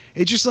 And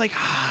it's just like,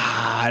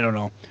 I don't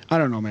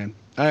know, man.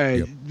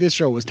 This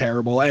show was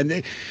terrible.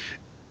 And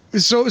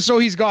so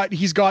he's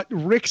got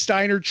Rick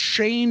Steiner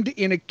chained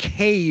in a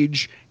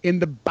cage in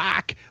the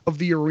back of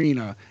the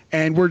arena,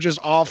 and we're just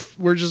off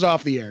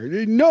the air.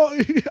 No.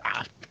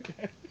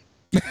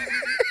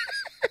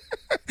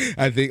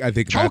 I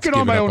think choking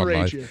on my own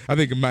rage here. I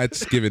think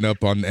Matt's giving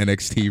up on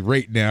NXT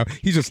right now.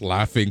 He's just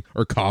laughing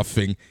or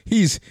coughing.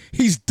 He's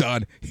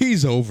done.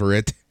 He's over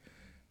it.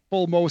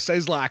 Full Mo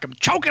says like, I'm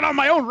choking on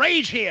my own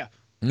rage here.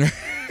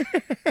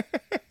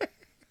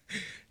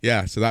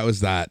 Yeah, so that was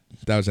that.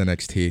 That was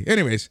NXT.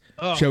 Anyways,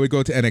 shall we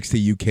go to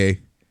NXT UK?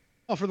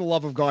 Oh, for the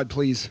love of God,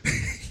 please.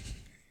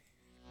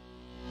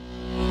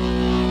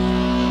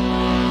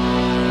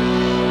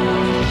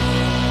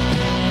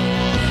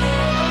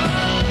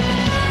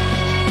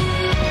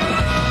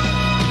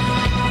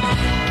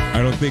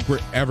 I don't think we're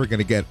ever going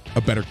to get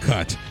a better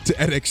cut to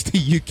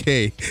NXT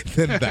UK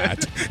than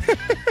that.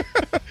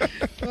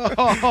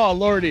 Oh,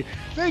 Lordy.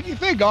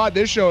 Thank God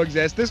this show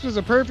exists. This was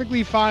a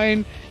perfectly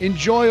fine,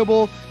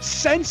 enjoyable,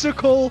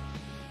 sensical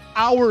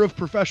hour of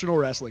professional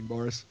wrestling,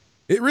 Boris.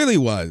 It really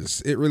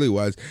was. It really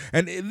was.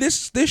 And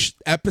this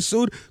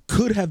episode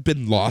could have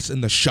been lost in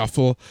the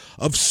shuffle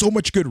of so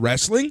much good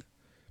wrestling,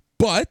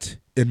 but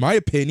in my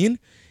opinion,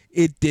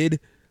 it did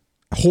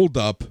hold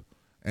up.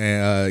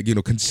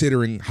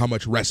 Considering how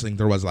much wrestling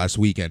there was last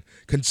weekend,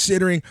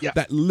 considering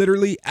that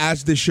literally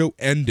as the show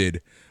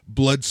ended,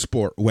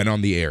 Bloodsport went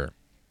on the air.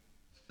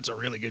 That's a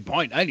really good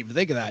point. I didn't even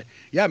think of that.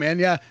 Yeah, man.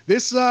 Yeah,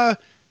 this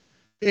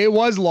it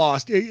was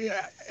lost. It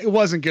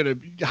wasn't gonna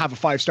have a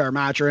 5-star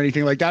match or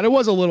anything like that. It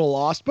was a little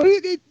lost, but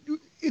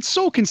it's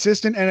so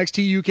consistent.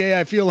 NXT UK.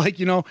 I feel like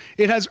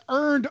it has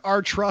earned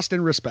our trust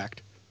and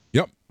respect.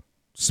 Yep.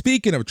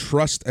 Speaking of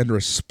trust and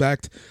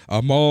respect,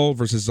 Amal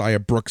versus Zaya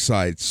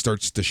Brookside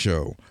starts the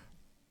show.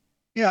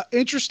 Yeah,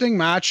 interesting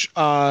match.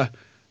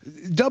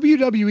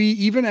 WWE,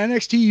 even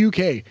NXT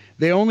UK,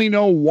 they only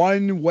know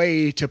one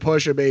way to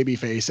push a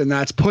babyface, and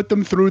that's put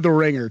them through the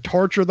ringer,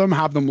 torture them,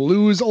 have them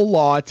lose a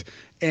lot,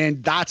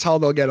 and that's how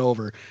they'll get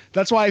over.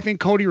 That's why I think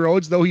Cody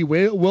Rhodes, though he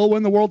will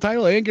win the world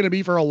title, it ain't going to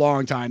be for a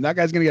long time. That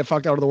guy's going to get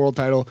fucked out of the world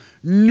title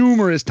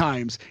numerous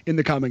times in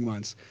the coming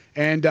months.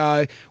 And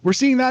we're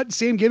seeing that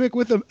same gimmick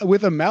with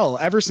Amel.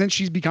 Ever since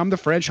she's become the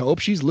French Hope,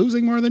 she's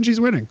losing more than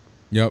she's winning.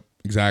 Yep,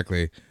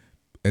 exactly.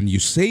 And you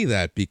say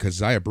that because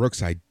Zaya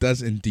Brookside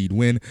does indeed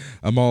win.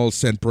 Amal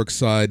sent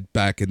Brookside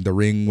back in the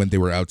ring when they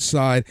were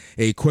outside.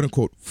 A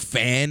quote-unquote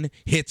fan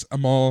hits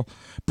Amal.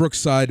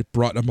 Brookside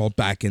brought Amal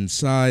back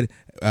inside,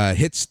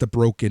 hits the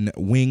broken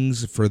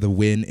wings for the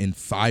win in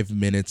 5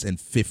 minutes and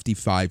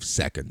 55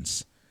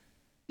 seconds.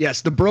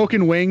 Yes, the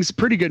broken wings,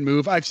 pretty good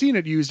move. I've seen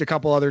it used a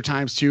couple other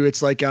times too.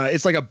 It's like a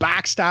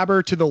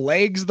backstabber to the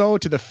legs, though,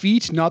 to the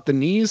feet, not the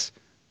knees.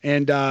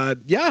 And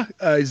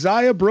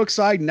Zaya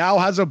Brookside now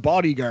has a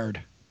bodyguard.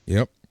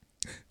 Yep.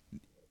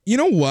 You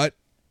know what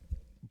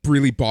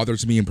really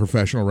bothers me in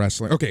professional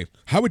wrestling? Okay,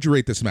 how would you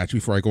rate this match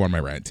before I go on my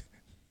rant?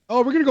 Oh,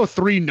 we're going to go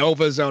 3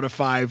 Novas out of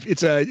 5.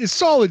 It's a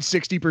solid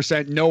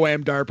 60% no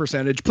Amdar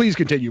percentage. Please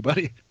continue,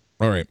 buddy.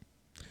 All right.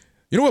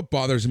 You know what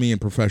bothers me in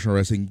professional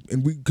wrestling?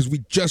 And because we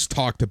just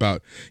talked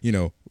about,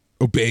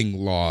 obeying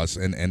laws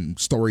and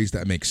stories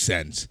that make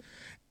sense.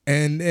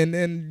 And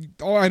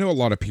I know a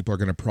lot of people are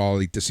going to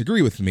probably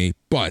disagree with me,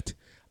 but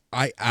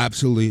I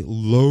absolutely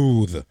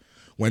loathe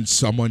when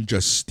someone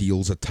just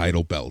steals a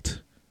title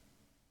belt.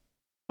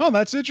 Oh,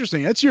 that's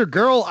interesting. That's your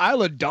girl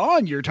Isla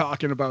Dawn you're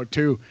talking about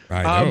too.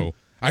 I know.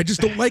 I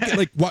just don't like it.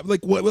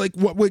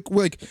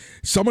 Like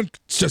someone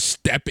just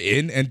step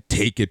in and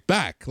take it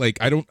back. Like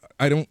I don't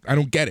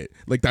get it.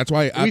 Like that's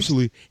why I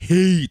absolutely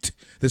hate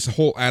this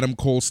whole Adam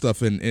Cole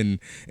stuff and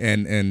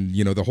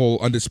you know the whole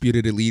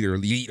Undisputed Elite or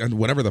Elite and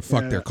whatever the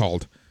fuck they're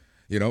called.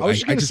 You know, I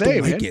just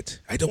don't like it.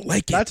 I don't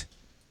like it.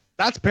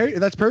 That's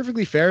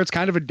perfectly fair. It's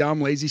kind of a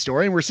dumb, lazy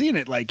story, and we're seeing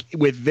it like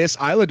with this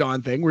Isla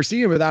Dawn thing. We're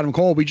seeing it with Adam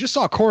Cole. We just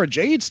saw Cora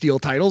Jade steal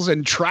titles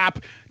and trap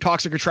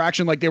Toxic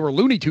Attraction like they were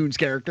Looney Tunes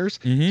characters.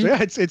 Mm-hmm. So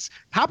yeah, it's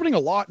happening a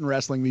lot in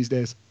wrestling these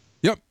days.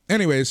 Yep.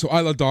 Anyway, so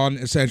Isla Dawn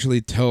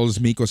essentially tells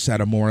Miko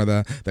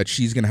Satomura that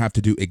she's gonna have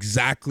to do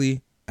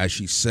exactly as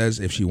she says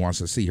if she wants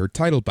to see her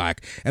title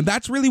back, and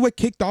that's really what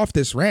kicked off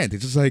this rant.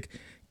 It's just like,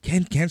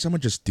 can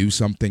someone just do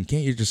something?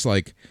 Can't you just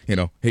like, you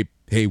know,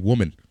 hey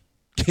woman,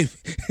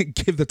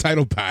 give the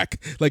title back,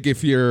 like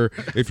if you're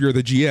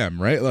the GM,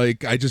 right?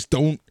 Like I just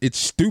don't. It's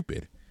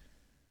stupid.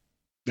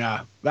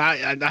 Yeah,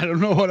 I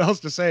don't know what else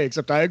to say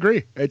except I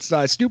agree. It's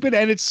stupid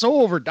and it's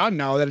so overdone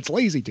now that it's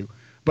lazy to.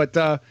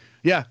 But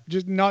yeah,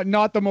 just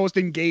not the most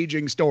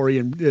engaging story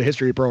in the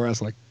history of pro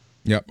wrestling.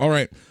 Yep. All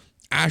right,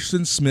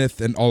 Ashton Smith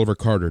and Oliver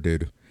Carter,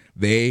 dude.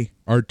 They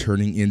are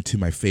turning into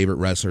my favorite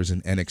wrestlers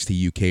in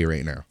NXT UK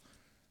right now.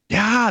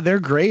 Yeah, they're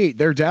great.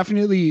 They're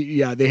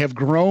definitely, they have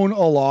grown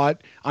a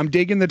lot. I'm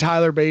digging the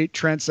Tyler Bate,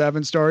 Trent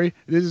Seven story.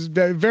 This is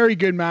a very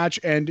good match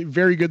and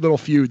very good little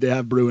feud they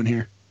have brewing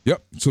here.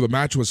 Yep. So the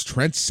match was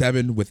Trent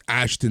Seven with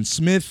Ashton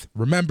Smith.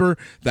 Remember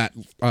that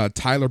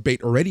Tyler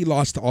Bate already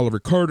lost to Oliver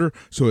Carter.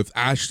 So if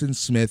Ashton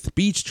Smith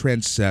beats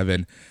Trent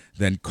Seven,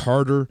 then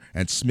Carter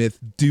and Smith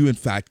do in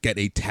fact get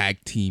a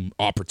tag team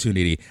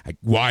opportunity.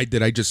 Why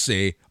did I just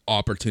say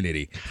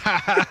opportunity?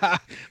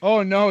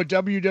 Oh no,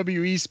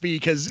 WWE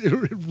speak has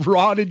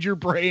rotted your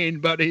brain,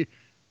 buddy.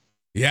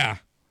 Yeah.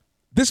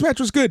 This match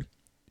was good.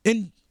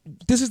 And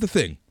this is the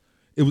thing.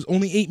 It was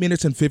only 8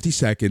 minutes and 50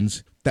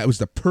 seconds. That was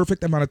the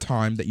perfect amount of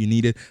time that you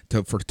needed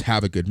to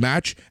have a good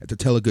match and to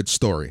tell a good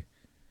story.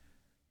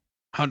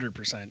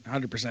 100%.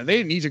 They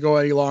didn't need to go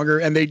any longer,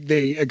 and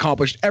they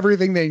accomplished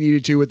everything they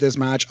needed to with this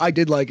match. I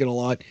did like it a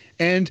lot.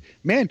 And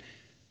man,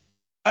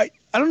 I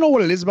don't know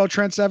what it is about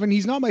Trent Seven.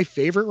 He's not my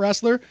favorite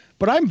wrestler,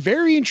 but I'm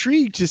very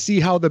intrigued to see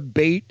how the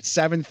Bate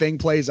Seven thing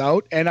plays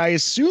out. And I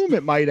assume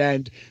it might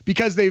end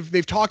because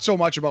they've talked so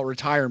much about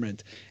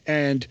retirement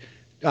and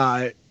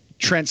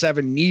Trent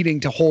Seven needing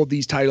to hold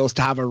these titles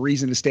to have a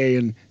reason to stay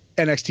in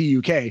NXT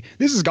UK.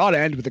 This has got to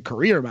end with a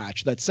career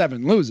match that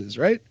Seven loses,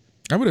 right?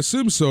 I would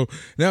assume so.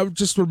 Now,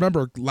 just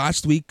remember,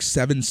 last week,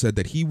 Seven said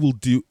that he will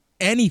do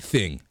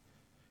anything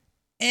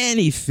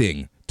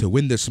to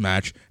win this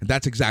match, and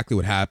that's exactly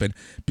what happened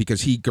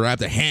because he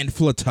grabbed a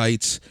handful of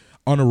tights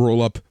on a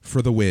roll-up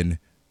for the win.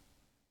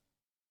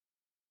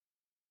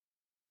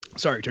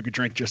 Sorry, took a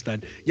drink just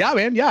then. Yeah,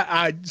 man.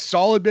 Yeah, a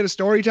solid bit of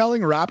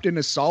storytelling wrapped in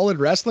a solid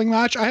wrestling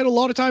match. I had a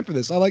lot of time for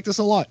this. I like this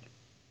a lot.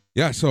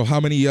 Yeah, so how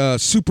many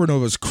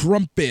Supernovas,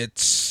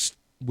 crumpets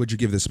would you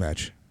give this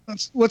match?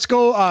 Let's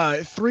go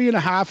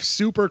 3.5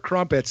 super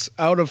crumpets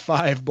out of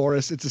 5,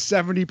 Boris. It's a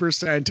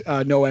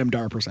 70% no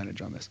MDAR percentage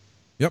on this.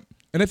 Yep.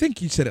 And I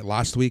think you said it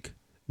last week.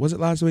 Was it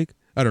last week?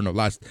 I don't know.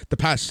 The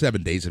past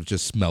 7 days have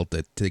just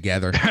melted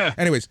together.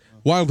 Anyways,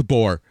 Wild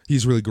Boar,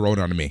 he's really grown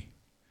on me.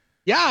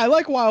 Yeah, I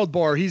like Wild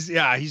Boar. He's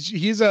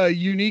a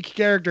unique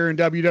character in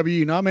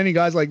WWE. Not many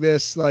guys like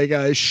this, like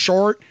a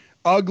short,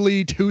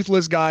 ugly,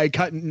 toothless guy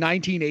cutting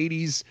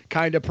 1980s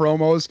kind of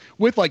promos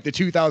with like the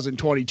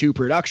 2022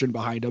 production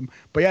behind him.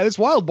 But yeah, this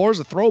Wild Boar's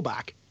a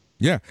throwback.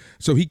 Yeah,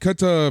 so he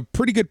cut a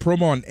pretty good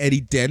promo on Eddie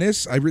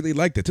Dennis. I really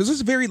liked it. This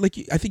is very, like,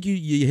 I think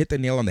you hit the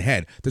nail on the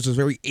head. This is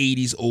very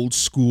 80s, old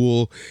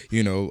school,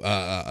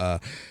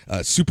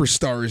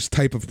 Superstars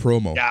type of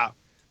promo. Yeah,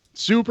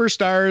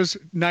 Superstars,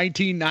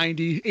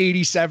 1990,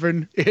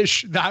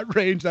 87-ish, that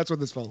range. That's what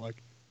this felt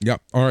like. Yeah,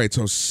 all right,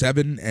 so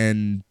Seven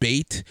and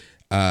Bate,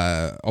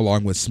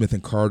 along with Smith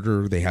and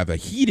Carter, they have a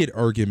heated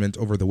argument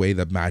over the way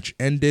the match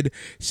ended.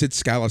 Sid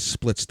Scala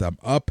splits them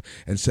up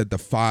and said the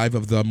 5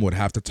 of them would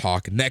have to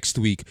talk next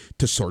week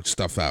to sort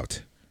stuff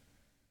out.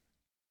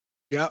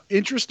 Yeah,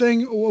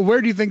 interesting.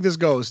 Where do you think this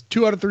goes?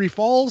 2 out of 3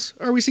 falls?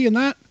 Are we seeing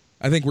that?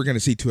 I think we're going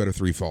to see 2 out of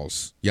 3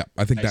 falls. Yeah,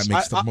 I think that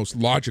makes the most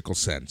logical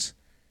sense.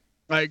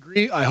 I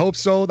agree. I hope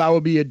so. That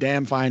would be a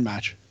damn fine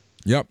match.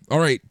 Yep. All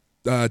right.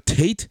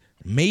 Tate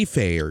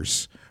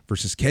Mayfairs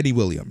versus Kenny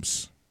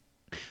Williams.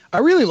 I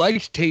really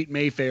liked Tate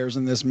Mayfairs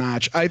in this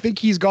match. I think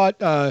he's got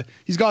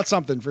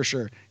something for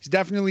sure. He's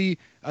definitely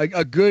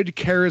a good,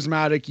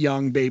 charismatic,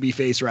 young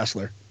babyface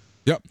wrestler.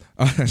 Yep.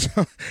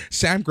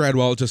 Sam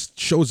Gradwell just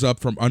shows up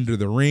from under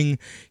the ring.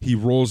 He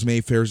rolls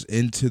Mayfairs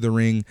into the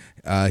ring.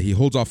 He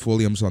holds off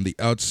Williams on the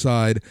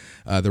outside.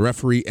 The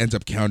referee ends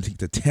up counting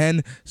to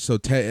 10. So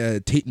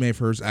Tate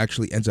Mayfairs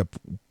actually ends up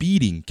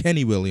beating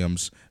Kenny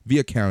Williams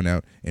via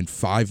countout in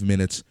 5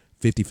 minutes,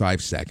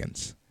 55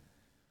 seconds.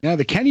 Yeah,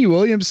 the Kenny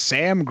Williams,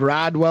 Sam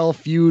Gradwell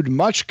feud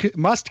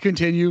must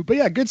continue. But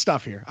yeah, good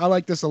stuff here. I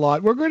like this a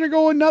lot. We're going to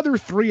go another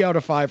 3 out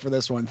of 5 for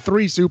this one.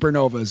 3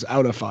 supernovas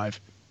out of 5.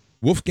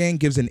 Wolfgang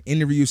gives an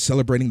interview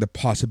celebrating the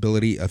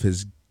possibility of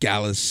his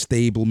Gallus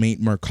stablemate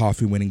Mark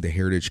Coffey winning the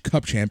Heritage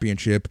Cup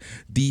Championship.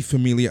 De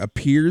Familia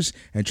appears,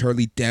 and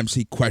Charlie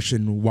Dempsey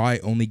questioned why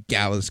only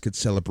Gallus could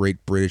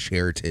celebrate British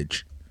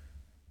heritage.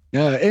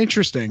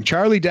 Interesting.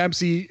 Charlie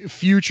Dempsey,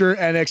 future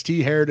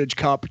NXT Heritage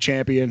Cup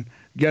champion,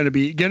 gonna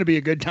be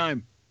a good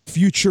time.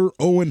 Future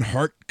Owen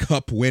Hart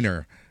Cup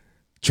winner,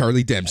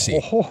 Charlie Dempsey.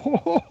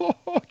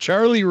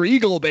 Charlie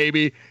Regal,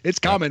 baby. It's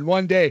coming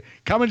one day.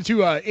 Coming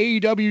to a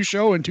AEW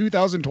show in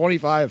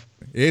 2025.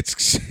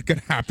 It's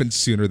gonna happen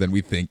sooner than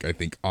we think, I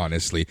think,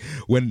 honestly.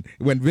 When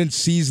Vince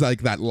sees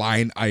like that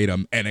line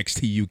item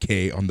NXT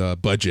UK on the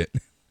budget.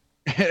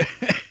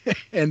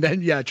 And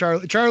then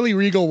Charlie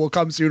Regal will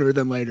come sooner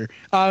than later.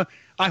 I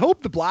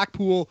hope the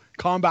Blackpool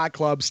Combat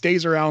Club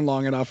stays around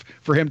long enough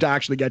for him to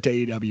actually get to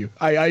AEW.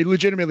 I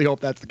legitimately hope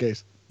that's the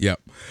case.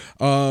 Yep.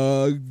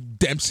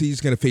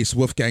 Dempsey's going to face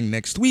Wolfgang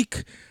next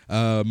week.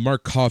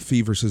 Mark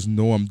Coffey versus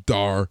Noam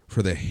Dar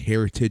for the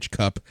Heritage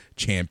Cup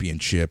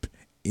Championship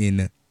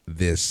in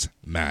this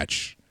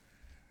match.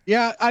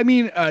 Yeah, I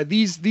mean,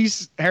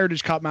 these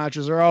Heritage Cup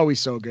matches are always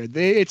so good.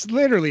 It's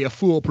literally a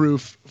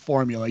foolproof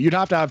formula. You'd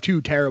have to have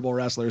two terrible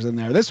wrestlers in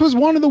there. This was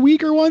one of the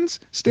weaker ones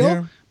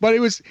still, but it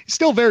was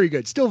still very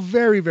good. Still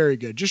very, very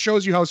good. Just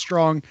shows you how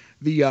strong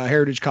the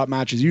Heritage Cup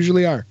matches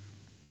usually are.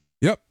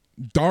 Yep.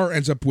 Dar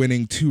ends up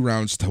winning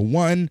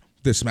 2-1.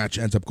 This match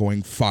ends up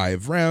going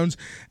 5 rounds.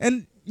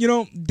 And, you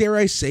know, dare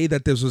I say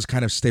that this was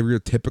kind of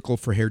stereotypical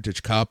for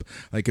Heritage Cup.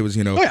 Like it was,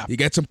 you know, You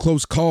get some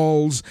close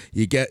calls.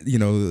 You get, you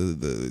know,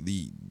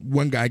 the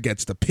one guy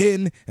gets the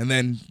pin, and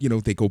then, you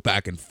know, they go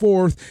back and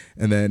forth.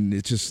 And then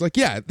it's just like,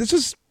 yeah, this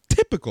is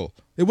typical.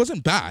 It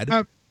wasn't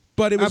bad,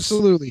 but it was.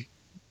 Absolutely.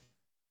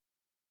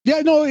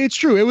 Yeah, no, it's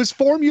true. It was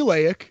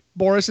formulaic.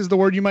 Boris is the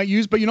word you might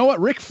use, but you know what?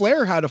 Ric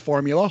Flair had a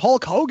formula.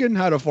 Hulk Hogan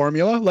had a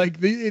formula. Like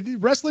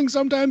wrestling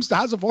sometimes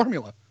has a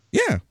formula.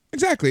 Yeah,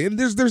 exactly. And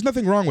there's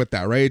nothing wrong with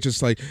that, right? It's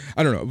just like,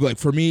 I don't know, like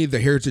for me, the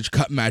Heritage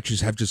Cup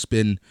matches have just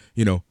been,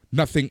 you know,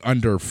 nothing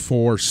under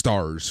 4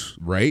 stars,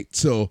 right?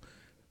 So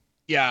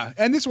yeah,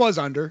 and this was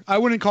under. I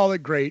wouldn't call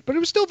it great, but it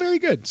was still very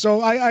good.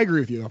 So I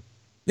agree with you though.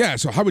 Yeah,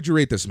 so how would you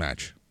rate this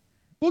match?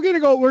 We're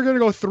gonna go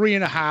 3.5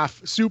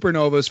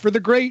 supernovas for the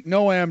great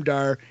Noam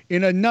Dar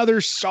in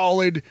another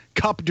solid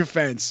cup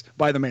defense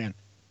by the man.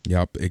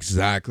 Yep,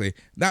 exactly.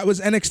 That was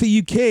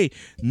NXT UK.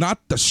 Not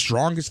the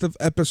strongest of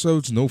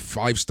episodes, no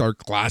 5-star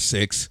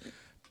classics,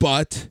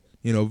 but,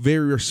 you know,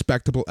 very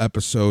respectable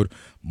episode.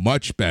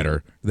 Much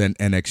better than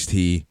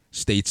NXT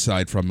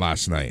Stateside from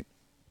last night.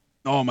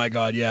 Oh my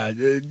God, yeah.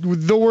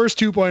 The worst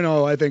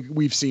 2.0 I think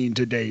we've seen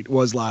to date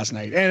was last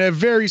night. And a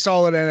very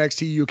solid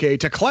NXT UK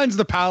to cleanse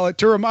the palate,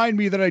 to remind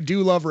me that I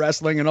do love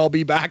wrestling, and I'll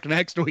be back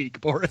next week,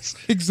 Boris.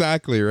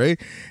 Exactly,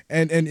 right?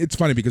 And it's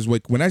funny because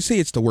like when I say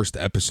it's the worst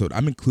episode,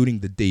 I'm including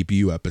the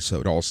debut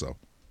episode also.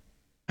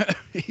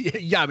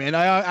 Yeah, man.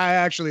 I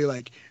actually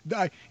like.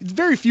 It's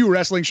very few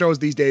wrestling shows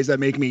these days that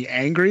make me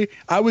angry.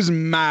 I was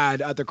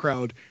mad at the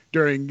crowd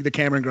during the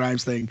Cameron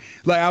Grimes thing.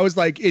 Like I was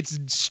like, it's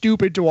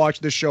stupid to watch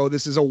this show.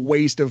 This is a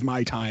waste of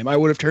my time. I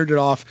would have turned it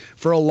off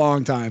for a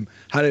long time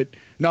had it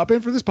not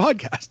been for this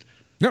podcast.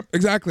 Yep,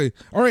 exactly.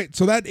 All right,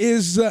 so that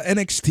is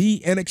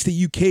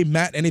NXT UK.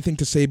 Matt, anything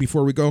to say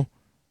before we go?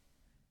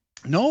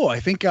 No, I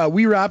think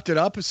we wrapped it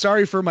up.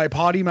 Sorry for my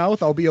potty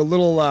mouth. I'll be a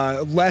little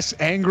less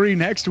angry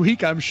next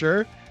week, I'm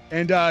sure.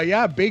 And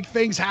yeah, big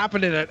things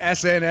happening at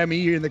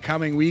SNME in the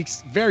coming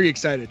weeks. Very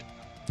excited.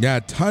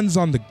 Yeah, tons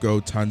on the go,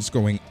 tons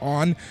going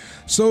on.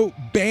 So,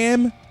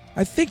 BAM,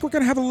 I think we're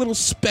going to have a little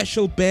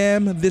special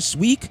BAM this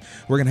week.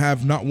 We're going to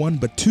have not 1,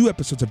 but 2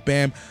 episodes of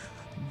BAM.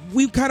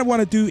 We kind of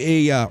want to do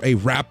a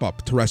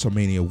wrap-up to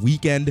WrestleMania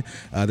weekend.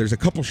 There's a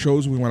couple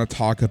shows we want to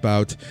talk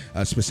about,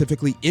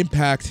 specifically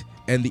Impact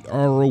and the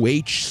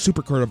ROH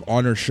Supercard of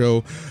Honor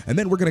show. And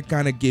then we're going to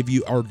kind of give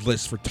you our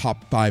list for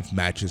top 5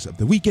 matches of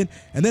the weekend.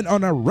 And then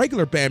on our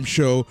regular BAM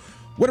show,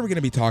 what are we going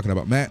to be talking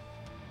about, Matt?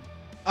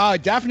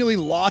 Definitely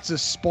lots of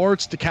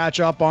sports to catch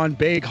up on.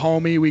 Big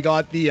homie. We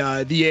got the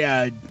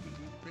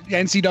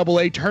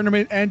NCAA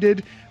tournament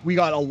ended. We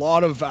got a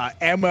lot of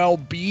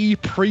MLB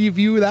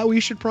preview that we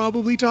should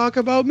probably talk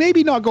about.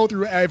 Maybe not go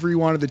through every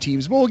one of the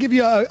teams, but we'll give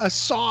you a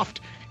soft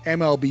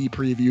MLB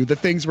preview, the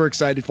things we're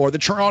excited for. The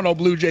Toronto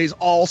Blue Jays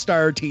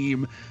all-star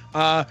team.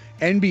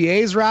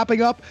 NBA's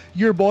wrapping up.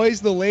 Your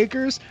boys, the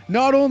Lakers,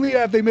 not only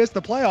have they missed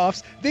the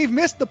playoffs, they've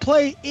missed the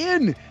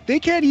play-in. They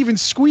can't even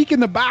squeak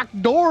in the back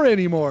door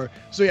anymore.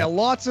 So yeah,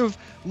 lots and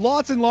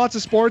lots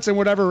of sports and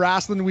whatever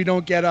wrestling we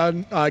don't get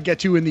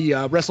to in the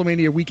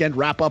WrestleMania weekend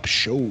wrap-up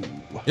show.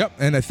 Yep,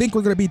 and I think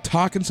we're going to be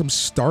talking some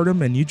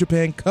Stardom and New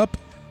Japan Cup.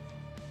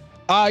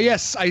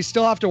 Yes, I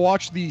still have to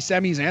watch the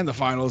semis and the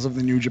finals of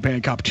the New Japan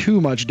Cup.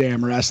 Too much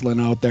damn wrestling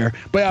out there.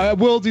 But I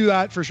will do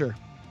that for sure.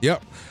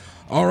 Yep.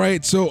 All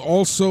right, so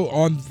also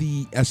on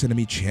the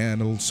SNME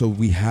channel, so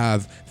we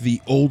have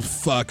the Old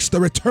Fucks, the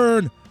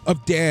return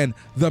of Dan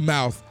the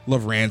Mouth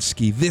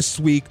Lavransky this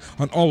week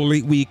on All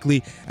Elite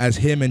Weekly as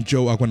him and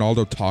Joe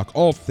Aguinaldo talk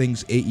all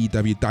things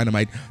AEW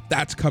Dynamite.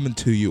 That's coming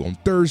to you on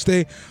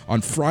Thursday.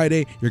 On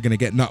Friday, you're going to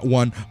get not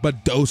one,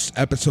 but dose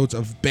episodes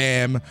of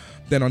BAM.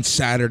 Then on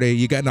Saturday,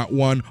 you get not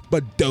one,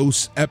 but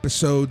dose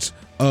episodes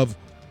of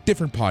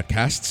different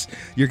podcasts.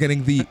 You're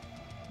getting the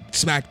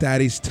Smack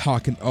Daddies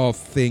talking all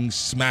things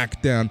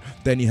SmackDown.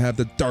 Then you have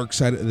the Dark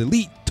Side of the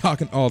Elite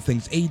talking all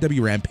things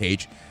AEW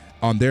Rampage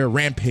on their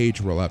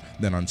Rampage rollout.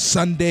 Then on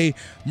Sunday,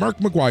 Mark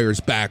McGuire is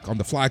back on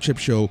the flagship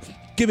show,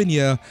 giving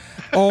you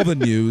all the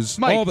news,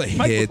 all the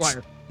hits.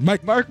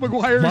 Mark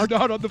McGuire is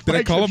not on the flagship show. Did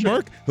I call him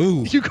Mark?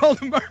 Ooh. You called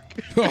him Mark.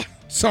 Oh,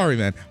 sorry,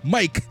 man.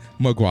 Mike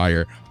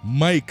McGuire.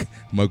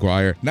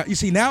 Now, you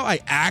see, now I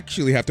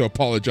actually have to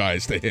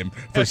apologize to him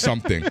for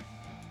something.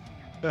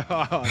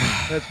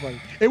 That's funny.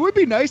 It would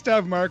be nice to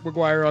have Mark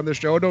McGuire on the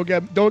show.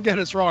 Don't get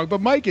us wrong,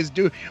 but Mike is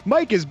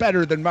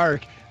better than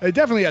Mark.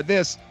 Definitely at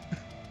this.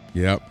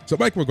 Yep. So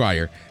Mike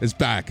McGuire is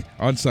back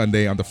on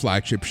Sunday on the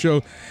flagship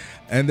show,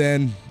 and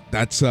then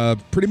that's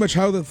pretty much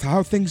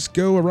how things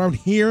go around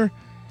here.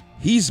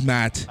 He's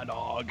Matt. A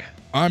dog.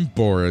 I'm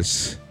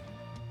Boris.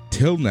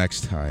 Till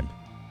next time.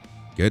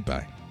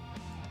 Goodbye.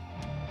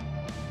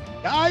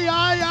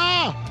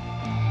 Yeah.